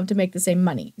 5,000 of to make the same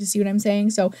money. You see what I'm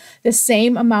saying? So the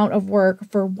same amount of work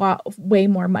for way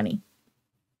more money.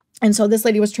 And so this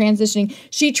lady was transitioning.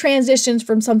 She transitions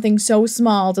from something so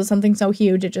small to something so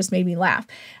huge. It just made me laugh.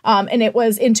 And it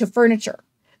was into furniture.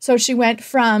 So she went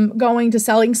from going to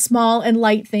selling small and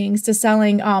light things to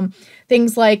selling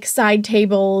things like side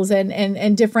tables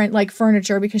and different like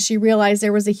furniture, because she realized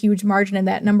there was a huge margin in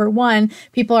that. Number one,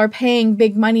 people are paying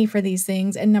big money for these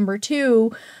things. And number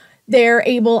two, they're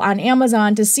able on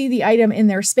Amazon to see the item in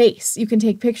their space. You can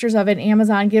take pictures of it.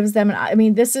 Amazon gives them,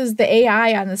 this is the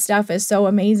AI on this stuff is so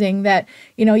amazing that,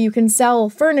 you can sell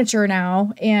furniture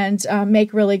now and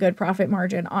make really good profit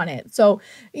margin on it. So,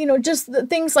 just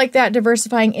things like that,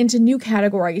 diversifying into new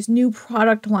categories, new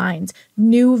product lines,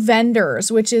 new vendors,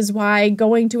 which is why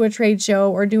going to a trade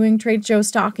show or doing trade show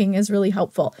stocking is really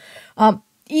helpful.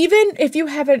 Even if you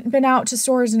haven't been out to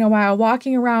stores in a while,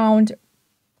 walking around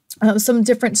some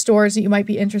different stores that you might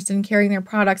be interested in carrying their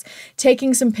products,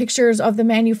 taking some pictures of the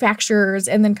manufacturers,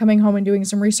 and then coming home and doing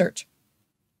some research.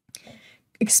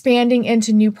 Expanding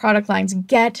into new product lines.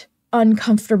 Get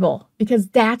uncomfortable, because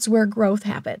that's where growth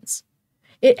happens.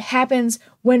 It happens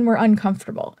when we're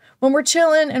uncomfortable. When we're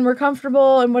chilling and we're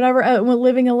comfortable and whatever, we're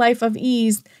living a life of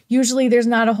ease, usually there's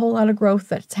not a whole lot of growth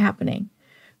that's happening.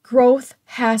 growth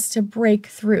has to break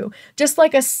through. Just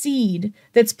like a seed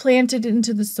that's planted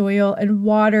into the soil and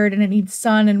watered, and it needs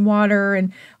sun and water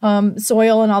and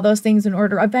soil and all those things in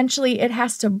order. Eventually, it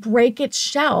has to break its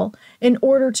shell in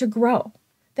order to grow.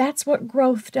 That's what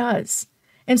growth does.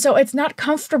 And so it's not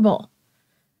comfortable,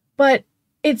 but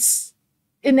it's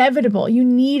inevitable. You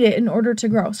need it in order to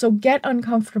grow. So get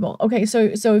uncomfortable. Okay,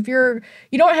 so if you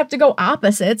don't have to go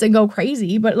opposites and go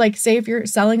crazy, but like say if you're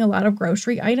selling a lot of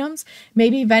grocery items,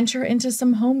 maybe venture into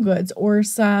some home goods or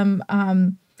some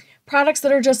products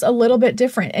that are just a little bit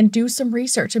different and do some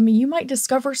research. I mean, you might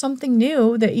discover something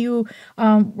new that you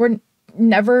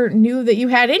never knew that you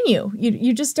had in you.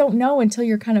 You just don't know until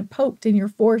you're kind of poked and you're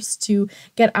forced to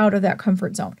get out of that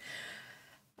comfort zone.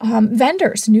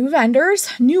 Vendors,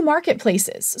 new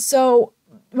marketplaces. So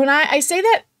when I say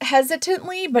that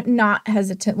hesitantly, but not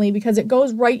hesitantly, because it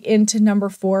goes right into number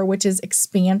 4, which is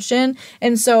expansion.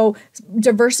 And so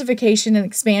diversification and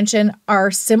expansion are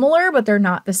similar, but they're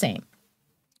not the same.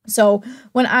 So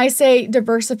when I say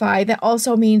diversify, that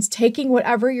also means taking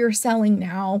whatever you're selling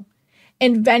now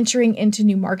and venturing into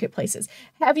new marketplaces.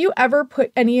 Have you ever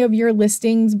put any of your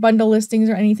listings, bundle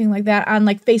listings or anything like that on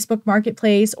like Facebook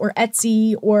Marketplace or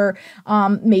Etsy, or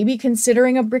maybe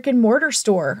considering a brick and mortar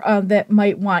store that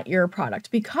might want your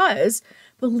product? Because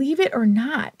believe it or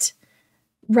not,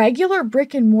 regular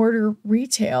brick and mortar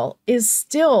retail is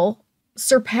still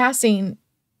surpassing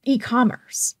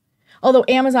e-commerce. Although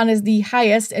Amazon is the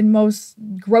highest and most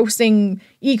grossing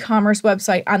e-commerce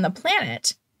website on the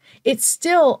planet, it's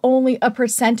still only a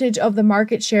percentage of the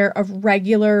market share of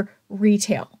regular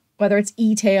retail, whether it's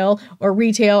e-tail or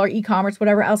retail or e-commerce,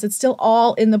 whatever else. It's still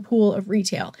all in the pool of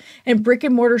retail. And brick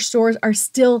and mortar stores are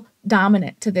still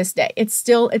dominant to this day.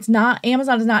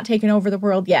 Amazon has not taken over the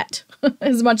world yet,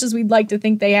 as much as we'd like to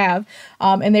think they have,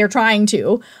 and they're trying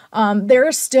to. There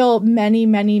are still many,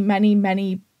 many, many,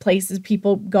 many places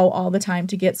people go all the time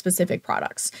to get specific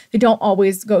products. They don't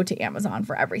always go to Amazon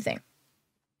for everything.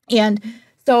 And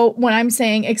so when I'm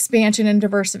saying expansion and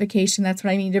diversification, that's what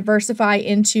I mean. Diversify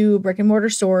into brick and mortar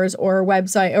stores or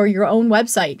website or your own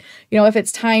website. You know, if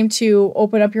it's time to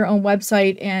open up your own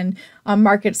website and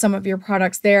market some of your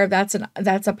products there, that's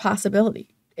a possibility.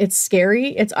 It's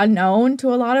scary. It's unknown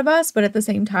to a lot of us, but at the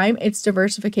same time, it's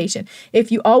diversification.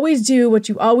 If you always do what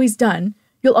you've always done,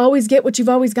 you'll always get what you've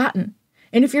always gotten.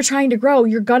 And if you're trying to grow,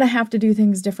 you're going to have to do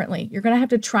things differently. You're going to have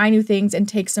to try new things and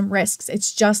take some risks.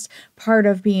 It's just part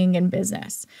of being in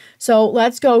business. So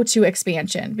let's go to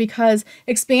expansion, because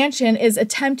expansion is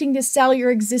attempting to sell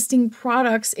your existing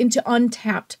products into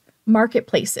untapped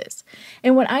marketplaces.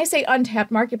 And when I say untapped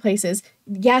marketplaces,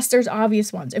 yes, there's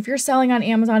obvious ones. If you're selling on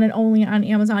Amazon and only on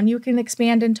Amazon, you can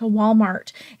expand into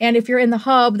Walmart. And if you're in the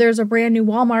hub, there's a brand new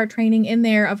Walmart training in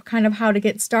there of kind of how to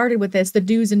get started with this, the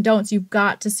do's and don'ts. You've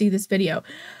got to see this video.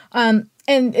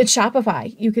 And it's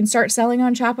Shopify. You can start selling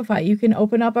on Shopify. You can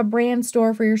open up a brand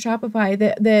store for your Shopify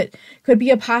that could be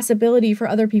a possibility for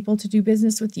other people to do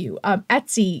business with you.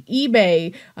 Etsy,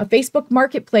 eBay, a Facebook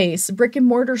Marketplace, brick and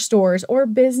mortar stores, or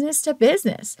business to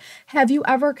business. Have you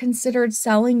ever considered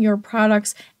selling your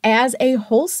products as a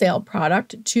wholesale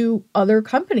product to other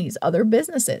companies, other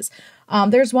businesses?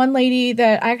 There's one lady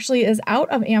that actually is out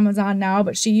of Amazon now,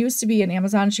 but she used to be in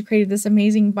Amazon. She created this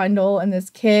amazing bundle and this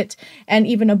kit and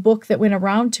even a book that went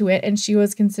around to it. And she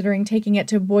was considering taking it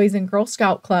to Boys and Girl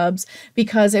Scout clubs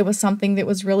because it was something that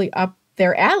was really up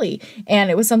their alley.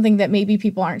 And it was something that maybe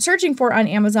people aren't searching for on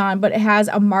Amazon, but it has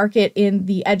a market in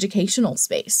the educational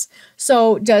space.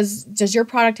 So does your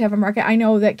product have a market? I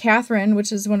know that Catherine,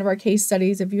 which is one of our case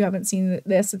studies, if you haven't seen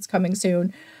this, it's coming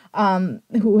soon,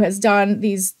 who has done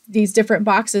these different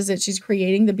boxes that she's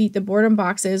creating. The Beat the Boredom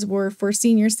boxes were for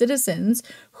senior citizens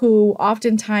who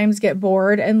oftentimes get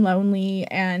bored and lonely,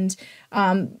 and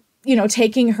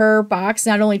taking her box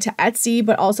not only to Etsy,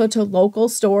 but also to local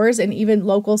stores and even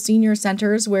local senior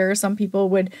centers where some people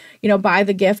would, buy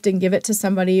the gift and give it to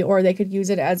somebody, or they could use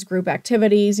it as group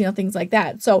activities, things like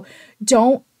that. So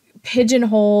don't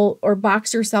pigeonhole or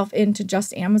box yourself into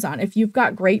just Amazon. If you've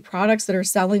got great products that are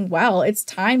selling well, it's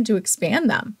time to expand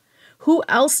them. Who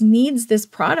else needs this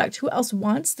product? Who else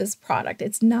wants this product?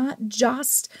 It's not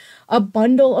just a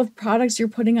bundle of products you're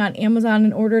putting on Amazon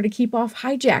in order to keep off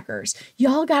hijackers.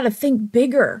 Y'all got to think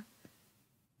bigger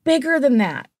than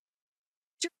that.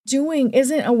 What you're doing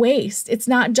isn't a waste. It's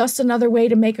not just another way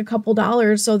to make a couple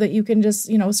dollars so that you can just,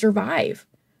 survive.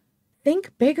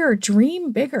 Think bigger,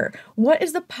 dream bigger. What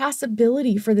is the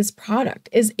possibility for this product?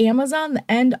 Is Amazon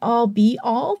the end all be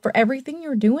all for everything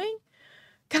you're doing?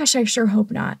 Gosh, I sure hope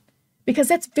not, because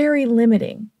that's very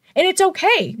limiting. And it's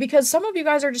okay because some of you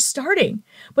guys are just starting.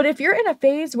 But if you're in a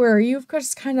phase where you've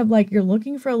just kind of like you're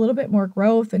looking for a little bit more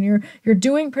growth and you're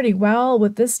doing pretty well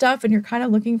with this stuff and you're kind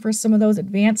of looking for some of those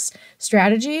advanced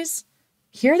strategies,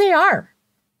 here they are.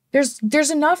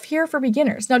 There's enough here for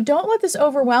beginners. Now, don't let this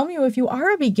overwhelm you if you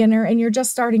are a beginner and you're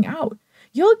just starting out.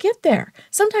 You'll get there.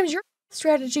 Sometimes your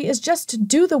strategy is just to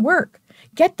do the work.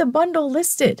 Get the bundle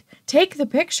listed, take the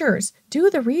pictures, do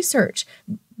the research,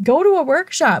 go to a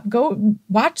workshop, go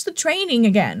watch the training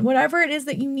again, whatever it is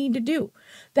that you need to do.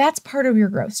 That's part of your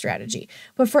growth strategy.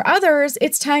 But for others,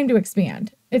 it's time to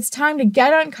expand. It's time to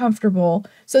get uncomfortable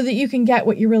so that you can get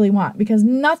what you really want, because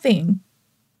nothing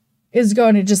is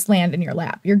going to just land in your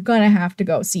lap. You're going to have to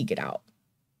go seek it out.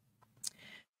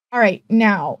 All right,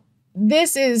 now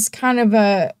this is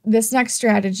this next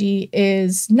strategy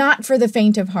is not for the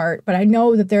faint of heart, but I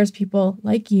know that there's people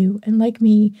like you and like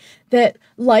me that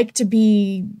like to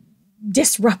be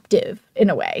disruptive in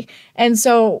a way. And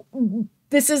so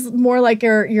this is more like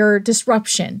your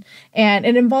disruption, and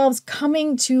it involves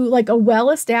coming to like a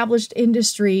well-established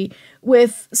industry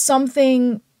with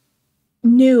something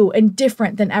new and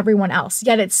different than everyone else,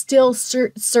 yet it still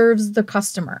serves the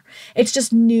customer. It's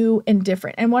just new and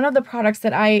different. And one of the products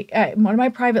that one of my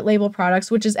private label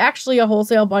products, which is actually a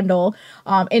wholesale bundle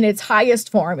in its highest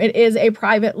form, it is a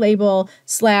private label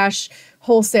 /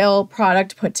 wholesale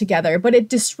product put together, but it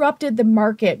disrupted the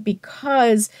market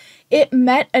because it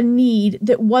met a need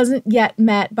that wasn't yet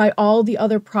met by all the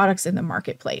other products in the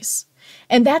marketplace.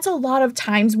 And that's a lot of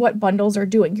times what bundles are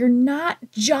doing. You're not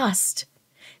just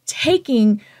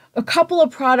taking a couple of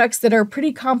products that are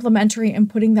pretty complementary and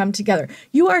putting them together.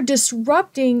 You are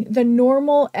disrupting the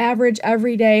normal, average,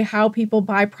 everyday how people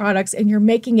buy products, and you're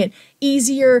making it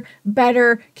easier,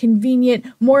 better, convenient,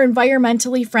 more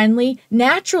environmentally friendly.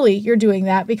 Naturally, you're doing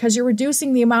that because you're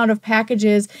reducing the amount of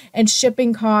packages and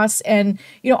shipping costs and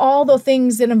all the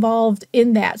things that involved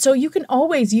in that. So you can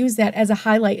always use that as a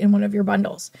highlight in one of your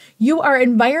bundles. You are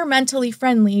environmentally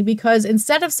friendly because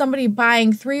instead of somebody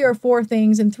buying 3 or 4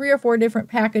 things in 3 or 4 different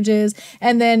packages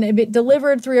and then it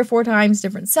delivered 3 or 4 times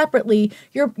different separately,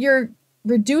 you're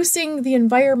reducing the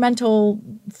environmental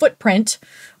footprint.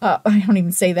 I don't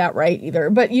even say that right either,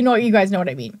 but you guys know what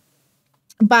I mean.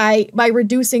 By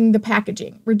reducing the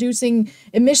packaging, reducing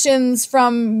emissions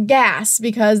from gas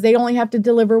because they only have to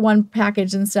deliver 1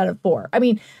 package instead of 4. I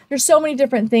mean, there's so many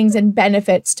different things and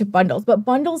benefits to bundles, but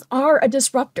bundles are a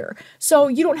disruptor. So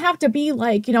you don't have to be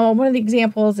like, one of the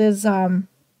examples is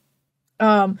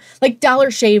like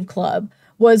Dollar Shave Club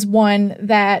was one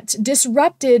that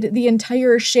disrupted the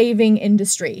entire shaving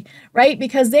industry, right?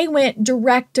 Because they went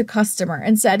direct to customer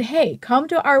and said, hey, come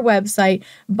to our website,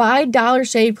 buy Dollar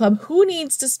Shave Club. Who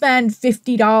needs to spend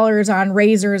 $50 on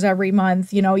razors every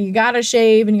month? You got to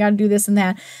shave and you got to do this and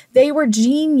that. They were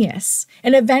genius.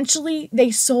 And eventually they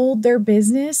sold their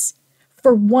business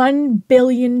for $1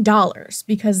 billion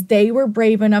because they were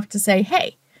brave enough to say,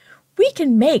 hey, we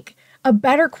can make a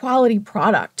better quality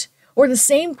product or the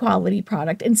same quality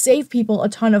product and save people a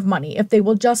ton of money if they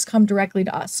will just come directly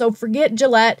to us. So forget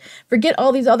Gillette, forget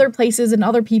all these other places and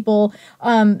other people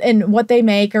and what they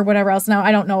make or whatever else. Now,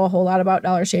 I don't know a whole lot about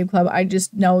Dollar Shave Club. I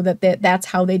just know that that's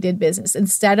how they did business.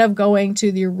 Instead of going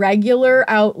to the regular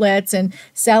outlets and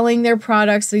selling their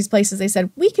products to these places, they said,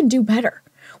 we can do better.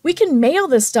 We can mail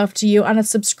this stuff to you on a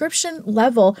subscription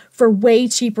level for way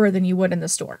cheaper than you would in the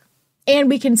store. And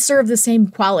we can serve the same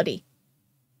quality.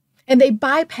 And they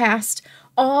bypassed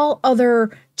all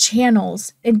other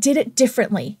channels and did it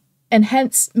differently and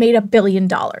hence made $1 billion.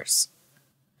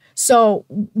 So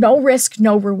no risk,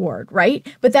 no reward, right?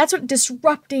 But that's what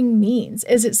disrupting means,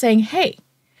 is it saying, hey,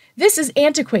 this is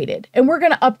antiquated and we're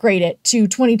going to upgrade it to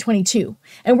 2022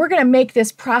 and we're going to make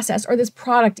this process or this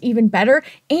product even better.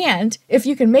 And if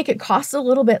you can make it cost a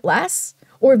little bit less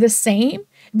or the same,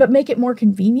 but make it more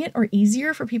convenient or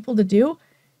easier for people to do,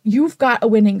 you've got a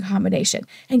winning combination.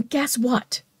 And guess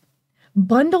what?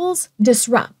 Bundles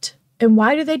disrupt. And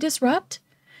why do they disrupt?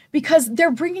 Because they're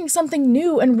bringing something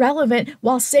new and relevant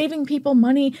while saving people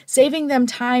money, saving them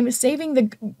time, saving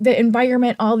the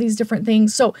environment, all these different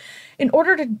things. So in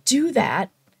order to do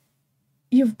that,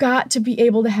 you've got to be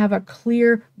able to have a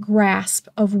clear grasp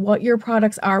of what your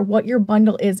products are, what your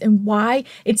bundle is, and why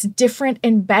it's different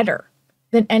and better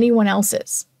than anyone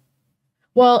else's.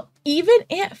 Well, even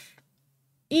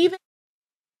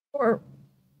your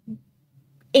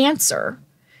answer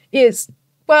is,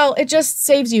 well, it just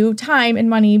saves you time and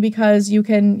money because you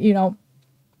can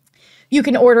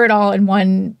order it all in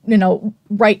one,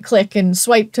 right click and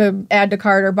swipe to add to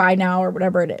cart or buy now or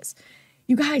whatever it is.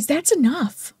 You guys, that's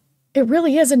enough. It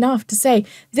really is enough to say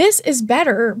this is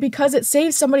better because it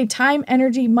saves somebody time,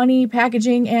 energy, money,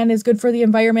 packaging, and is good for the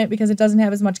environment because it doesn't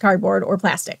have as much cardboard or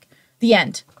plastic. The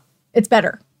end. It's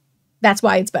better. That's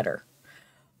why it's better.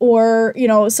 Or,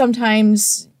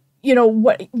 sometimes,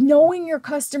 knowing your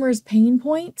customers' pain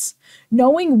points,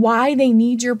 knowing why they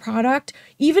need your product,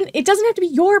 even it doesn't have to be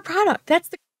your product. That's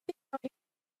the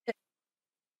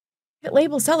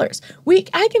label sellers.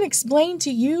 I can explain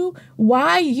to you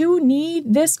why you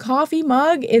need this coffee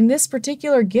mug in this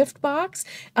particular gift box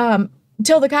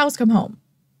till the cows come home.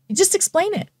 Just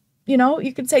explain it.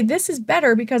 You could say this is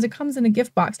better because it comes in a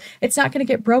gift box. It's not going to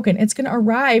get broken. It's going to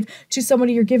arrive to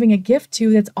somebody you're giving a gift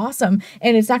to that's awesome,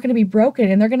 and it's not going to be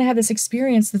broken, and they're going to have this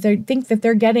experience that they think that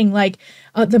they're getting like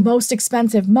the most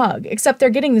expensive mug, except they're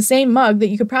getting the same mug that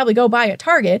you could probably go buy at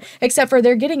Target, except for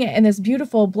they're getting it in this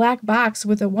beautiful black box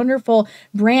with a wonderful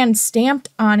brand stamped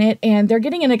on it, and they're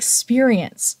getting an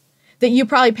experience that you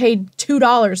probably paid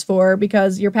 $2 for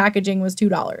because your packaging was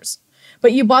 $2.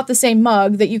 But you bought the same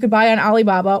mug that you could buy on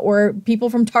Alibaba, or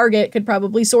people from Target could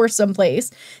probably source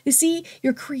someplace. You see,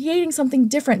 you're creating something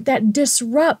different that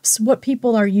disrupts what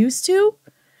people are used to,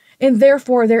 and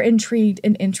therefore they're intrigued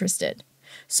and interested.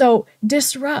 So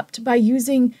disrupt by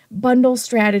using bundle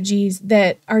strategies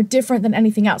that are different than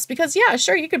anything else. Because yeah,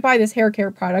 sure, you could buy this hair care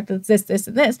product that's this, this,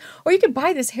 and this, or you could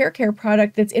buy this hair care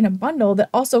product that's in a bundle that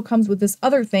also comes with this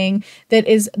other thing that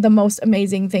is the most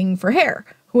amazing thing for hair.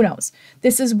 Who knows?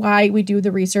 This is why we do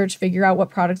the research, figure out what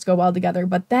products go well together.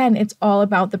 But then it's all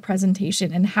about the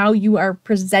presentation and how you are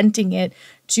presenting it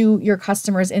to your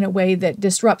customers in a way that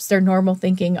disrupts their normal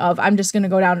thinking of, I'm just going to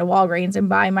go down to Walgreens and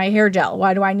buy my hair gel.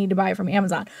 Why do I need to buy it from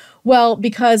Amazon? Well,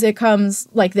 because it comes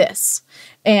like this,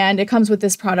 and it comes with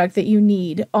this product that you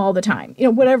need all the time.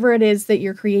 Whatever it is that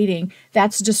you're creating,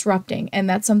 that's disrupting. And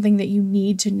that's something that you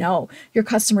need to know your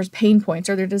customers' pain points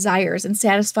or their desires and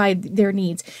satisfy their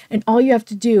needs. And all you have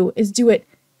to do is do it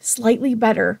slightly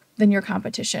better than your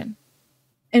competition.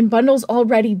 And bundles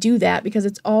already do that because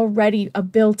it's already a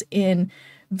built-in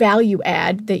value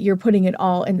add that you're putting it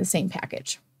all in the same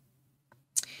package.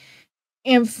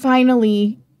 And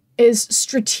finally is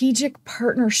strategic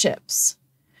partnerships.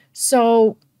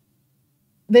 So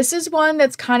this is one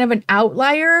that's kind of an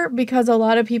outlier because a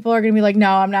lot of people are going to be like,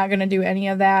 no, I'm not going to do any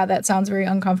of that. That sounds very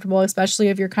uncomfortable, especially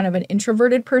if you're kind of an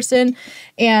introverted person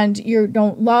and you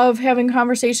don't love having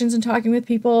conversations and talking with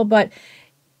people. But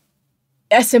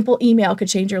a simple email could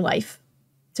change your life.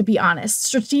 To be honest,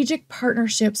 strategic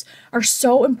partnerships are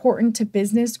so important to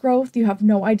business growth. You have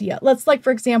no idea. Let's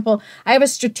for example, I have a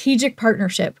strategic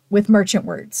partnership with Merchant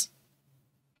Words.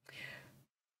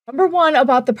 Number one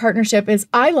about the partnership is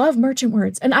I love Merchant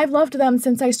Words, and I've loved them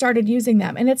since I started using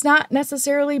them. And it's not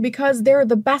necessarily because they're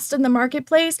the best in the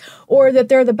marketplace or that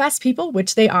they're the best people,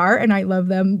 which they are, and I love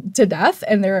them to death,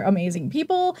 and they're amazing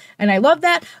people, and I love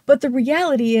that. But the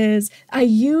reality is I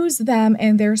use them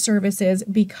and their services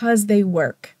because they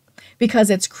work.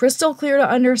 Because it's crystal clear to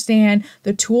understand,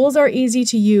 the tools are easy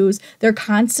to use, they're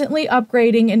constantly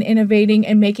upgrading and innovating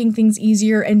and making things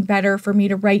easier and better for me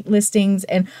to write listings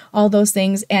and all those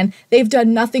things, and they've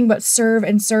done nothing but serve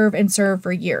and serve and serve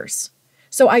for years.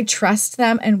 So I trust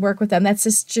them and work with them. That's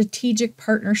a strategic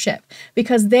partnership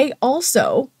because they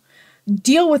also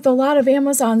deal with a lot of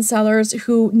Amazon sellers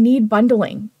who need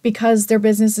bundling because their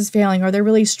business is failing or they're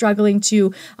really struggling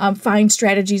to find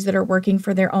strategies that are working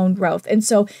for their own growth. And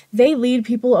so they lead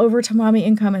people over to Mommy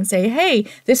Income and say, hey,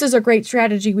 this is a great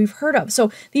strategy we've heard of.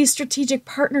 So these strategic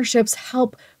partnerships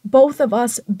help both of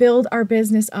us build our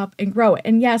business up and grow it.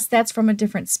 And yes, that's from a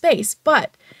different space,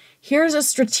 but here's a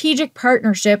strategic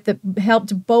partnership that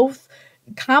helped both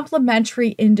complementary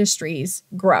industries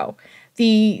grow.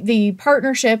 The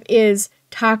partnership is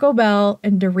Taco Bell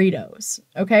and Doritos.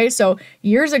 Okay, so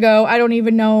years ago, I don't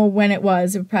even know when it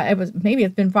was. Maybe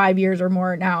it's been 5 years or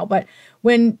more now. But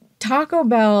when Taco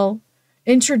Bell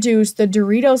introduced the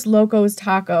Doritos Locos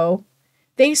Taco,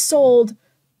 they sold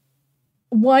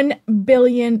 $1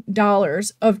 billion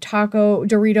of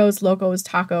Doritos Locos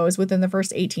tacos within the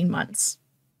first 18 months.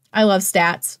 I love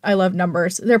stats. I love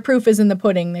numbers. Their proof is in the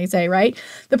pudding, they say, right?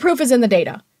 The proof is in the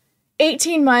data.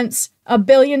 18 months, $1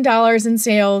 billion in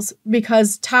sales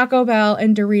because Taco Bell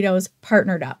and Doritos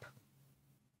partnered up.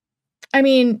 I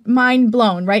mean, mind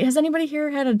blown, right? Has anybody here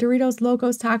had a Doritos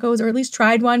Locos Tacos or at least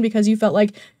tried one because you felt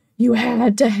like you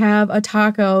had to have a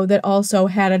taco that also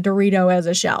had a Dorito as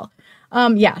a shell?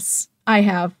 Yes, I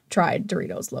have tried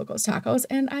Doritos Locos Tacos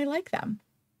and I like them.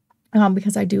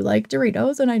 Because I do like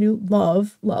Doritos and I do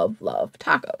love, love, love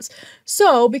tacos.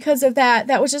 So because of that,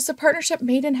 that was just a partnership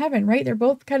made in heaven, right? They're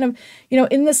both kind of,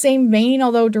 in the same vein,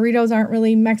 although Doritos aren't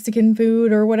really Mexican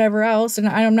food or whatever else. And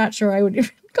I'm not sure I would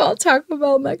call Taco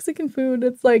Bell Mexican food.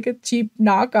 It's like a cheap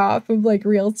knockoff of like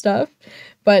real stuff.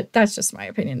 But that's just my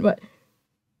opinion. But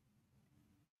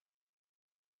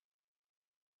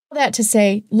that to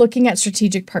say, looking at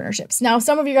strategic partnerships. Now,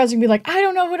 some of you guys are gonna be like, I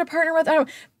don't know who to partner with.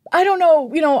 I don't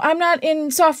know, I'm not in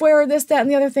software or this, that, and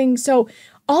the other thing. So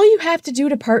all you have to do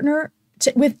to partner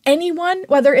with anyone,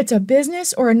 whether it's a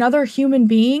business or another human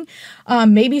being,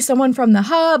 maybe someone from the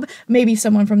hub, maybe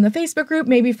someone from the Facebook group,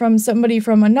 maybe from somebody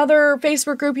from another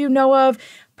Facebook group you know of,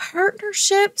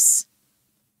 partnerships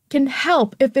can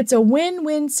help if it's a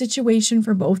win-win situation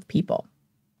for both people.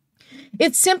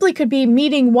 It simply could be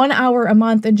meeting 1 hour a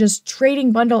month and just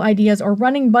trading bundle ideas or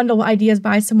running bundle ideas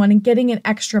by someone and getting an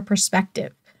extra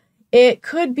perspective. It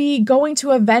could be going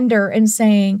to a vendor and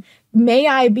saying, may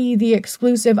I be the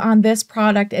exclusive on this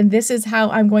product, and this is how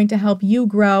I'm going to help you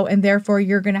grow, and therefore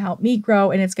you're going to help me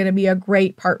grow, and it's going to be a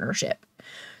great partnership.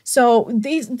 So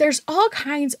there's all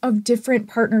kinds of different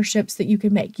partnerships that you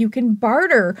can make. You can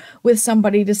barter with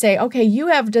somebody to say, okay, you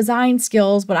have design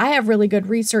skills, but I have really good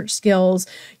research skills.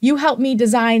 You help me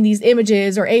design these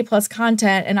images or A+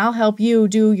 content, and I'll help you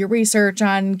do your research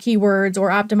on keywords or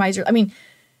optimize your,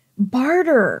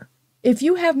 barter. If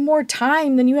you have more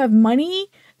time than you have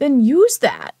money, then use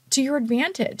that to your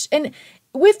advantage. And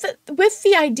with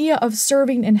the idea of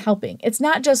serving and helping, it's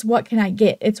not just what can I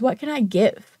get, it's what can I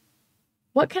give?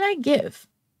 What can I give?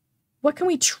 What can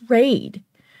we trade?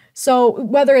 So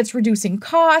whether it's reducing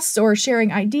costs or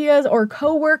sharing ideas or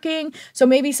co-working, so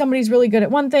maybe somebody's really good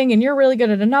at one thing and you're really good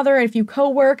at another. And if you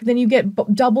co-work, then you get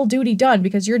double duty done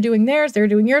because you're doing theirs, they're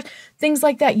doing yours, things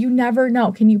like that. You never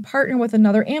know. Can you partner with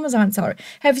another Amazon seller?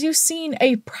 Have you seen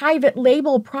a private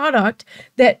label product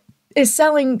that is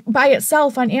selling by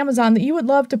itself on Amazon that you would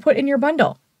love to put in your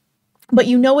bundle, but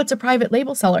you know it's a private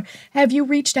label seller? Have you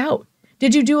reached out?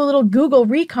 Did you do a little Google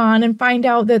recon and find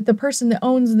out that the person that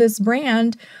owns this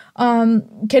brand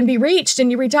can be reached, and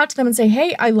you reach out to them and say,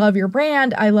 hey, I love your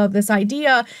brand. I love this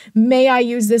idea. May I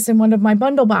use this in one of my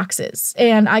bundle boxes?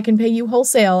 And I can pay you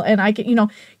wholesale. And I can,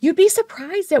 you'd be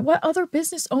surprised at what other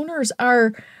business owners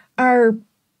are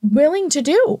willing to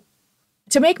do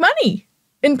to make money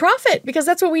and profit, because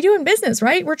that's what we do in business,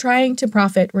 right? We're trying to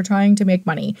profit. We're trying to make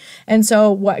money. And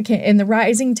so and the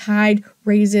rising tide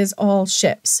raises all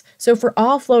ships. So if we're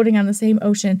all floating on the same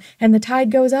ocean and the tide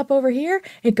goes up over here,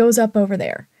 it goes up over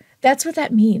there. That's what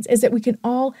that means, is that we can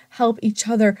all help each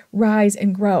other rise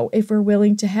and grow if we're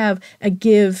willing to have a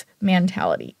give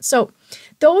mentality. So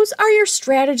those are your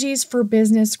strategies for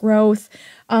business growth.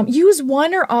 Use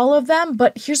one or all of them,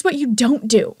 but here's what you don't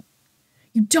do.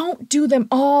 You don't do them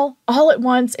all at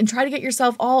once and try to get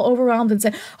yourself all overwhelmed and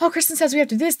say, oh, Kristen says we have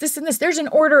to do this, and this. There's an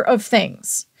order of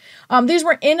things. These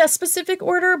were in a specific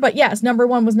order, but yes, number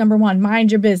one was number one.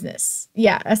 Mind your business.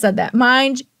 Yeah, I said that.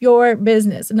 Mind your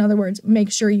business. In other words,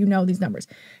 make sure you know these numbers.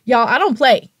 Y'all, I don't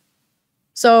play.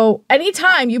 So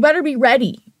anytime, you better be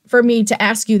ready for me to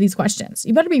ask you these questions.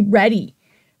 You better be ready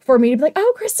for me to be like,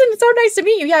 oh, Kristen, it's so nice to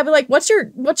meet you. Yeah, but like, what's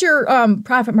your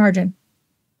profit margin?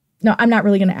 No, I'm not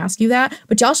really going to ask you that,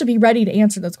 but y'all should be ready to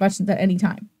answer those questions at any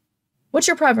time. What's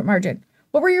your profit margin?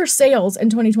 What were your sales in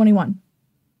 2021?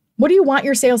 What do you want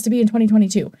your sales to be in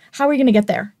 2022? How are you going to get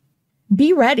there?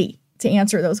 Be ready to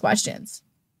answer those questions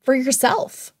for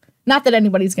yourself. Not that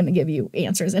anybody's going to give you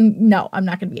answers. And no, I'm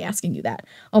not going to be asking you that.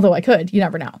 Although I could, you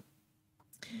never know.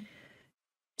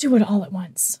 Do it all at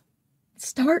once.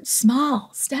 Start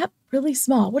small. Step really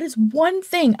small. What is one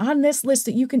thing on this list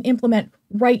that you can implement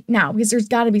right now? Because there's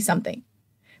got to be something.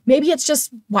 Maybe it's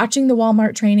just watching the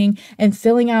Walmart training and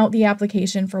filling out the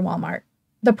application for Walmart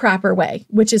the proper way,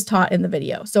 which is taught in the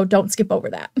video. So don't skip over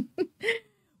that.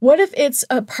 What if it's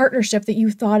a partnership that you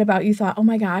thought about? You thought, oh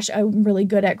my gosh, I'm really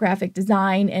good at graphic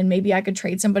design, and maybe I could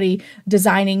trade somebody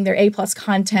designing their A+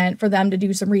 content for them to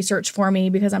do some research for me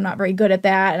because I'm not very good at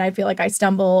that and I feel like I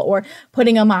stumble, or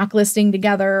putting a mock listing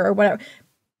together or whatever.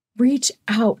 Reach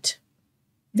out.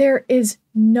 There is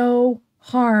no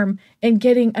harm in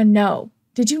getting a no.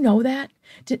 Did you know that?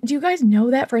 Do you guys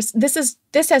know that? This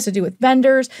has to do with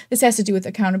vendors. This has to do with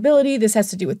accountability. This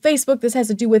has to do with Facebook. This has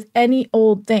to do with any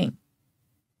old thing.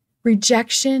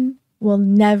 Rejection will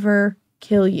never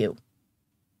kill you.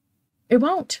 It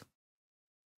won't.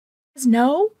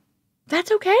 No,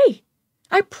 that's okay.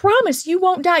 I promise you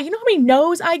won't die. You know how many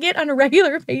no's I get on a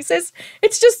regular basis?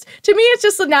 To me, it's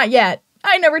just not yet.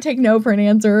 I never take no for an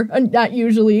answer. Not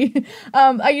usually.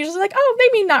 I usually like, oh, they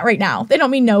mean not right now. They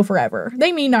don't mean no forever.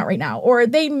 They mean not right now. Or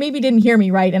they maybe didn't hear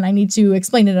me right and I need to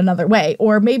explain it another way.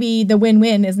 Or maybe the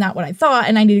win-win is not what I thought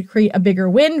and I need to create a bigger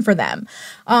win for them.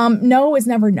 No is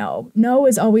never no. No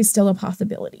is always still a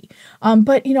possibility.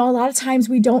 But a lot of times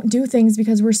we don't do things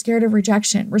because we're scared of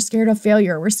rejection. We're scared of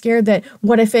failure. We're scared that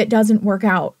what if it doesn't work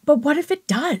out? But what if it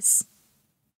does?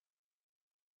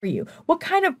 For you? What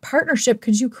kind of partnership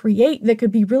could you create that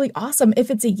could be really awesome if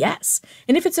it's a yes?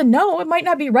 And if it's a no, it might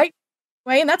not be right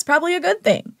way, and that's probably a good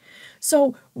thing.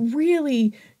 So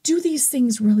really do these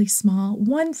things really small,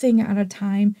 one thing at a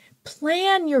time,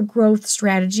 plan your growth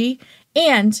strategy,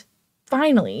 and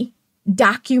finally,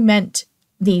 document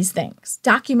these things.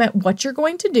 Document what you're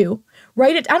going to do.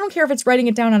 Write it. I don't care if it's writing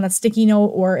it down on a sticky note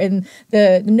or in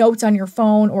the notes on your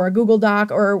phone or a Google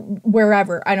Doc or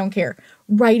wherever. I don't care.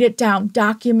 Write it down.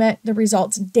 Document the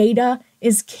results. Data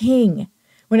is king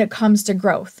when it comes to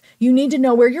growth. You need to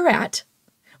know where you're at,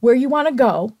 where you want to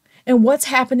go, and what's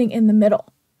happening in the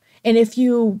middle. And if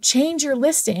you change your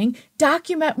listing,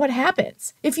 document what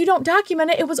happens. If you don't document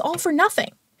it, it was all for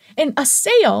nothing. And a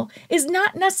sale is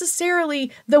not necessarily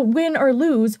the win or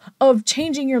lose of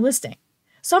changing your listing.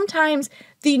 Sometimes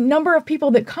the number of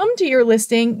people that come to your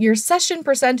listing, your session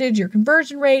percentage, your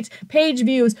conversion rates, page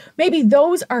views, maybe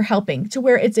those are helping to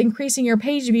where it's increasing your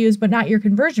page views, but not your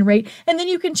conversion rate. And then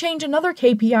you can change another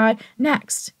KPI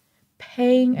next.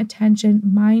 Paying attention,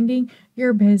 minding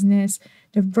your business,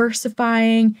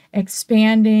 diversifying,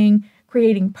 expanding,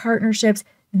 creating partnerships.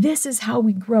 This is how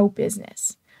we grow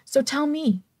business. So tell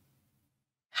me,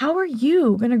 how are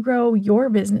you going to grow your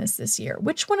business this year?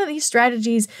 Which one of these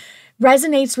strategies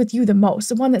resonates with you the most?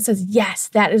 The one that says, yes,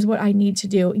 that is what I need to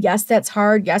do. Yes, that's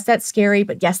hard. Yes, that's scary,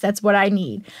 but yes, that's what I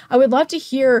need. I would love to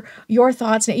hear your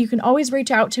thoughts. You can always reach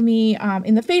out to me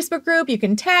in the Facebook group. You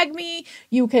can tag me.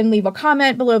 You can leave a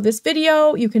comment below this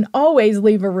video. You can always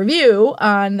leave a review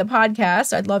on the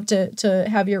podcast. I'd love to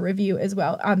have your review as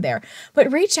well on there.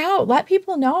 But reach out, let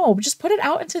people know. Just put it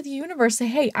out into the universe. Say,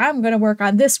 hey, I'm going to work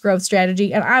on this growth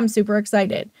strategy and I'm super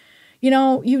excited. You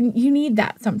need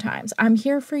that sometimes. I'm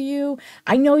here for you.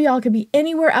 I know y'all could be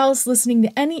anywhere else listening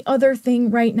to any other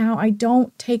thing right now. I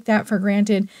don't take that for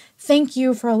granted. Thank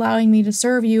you for allowing me to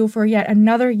serve you for yet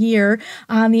another year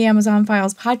on the Amazon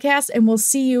Files podcast. And we'll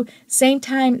see you same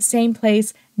time, same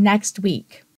place next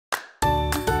week.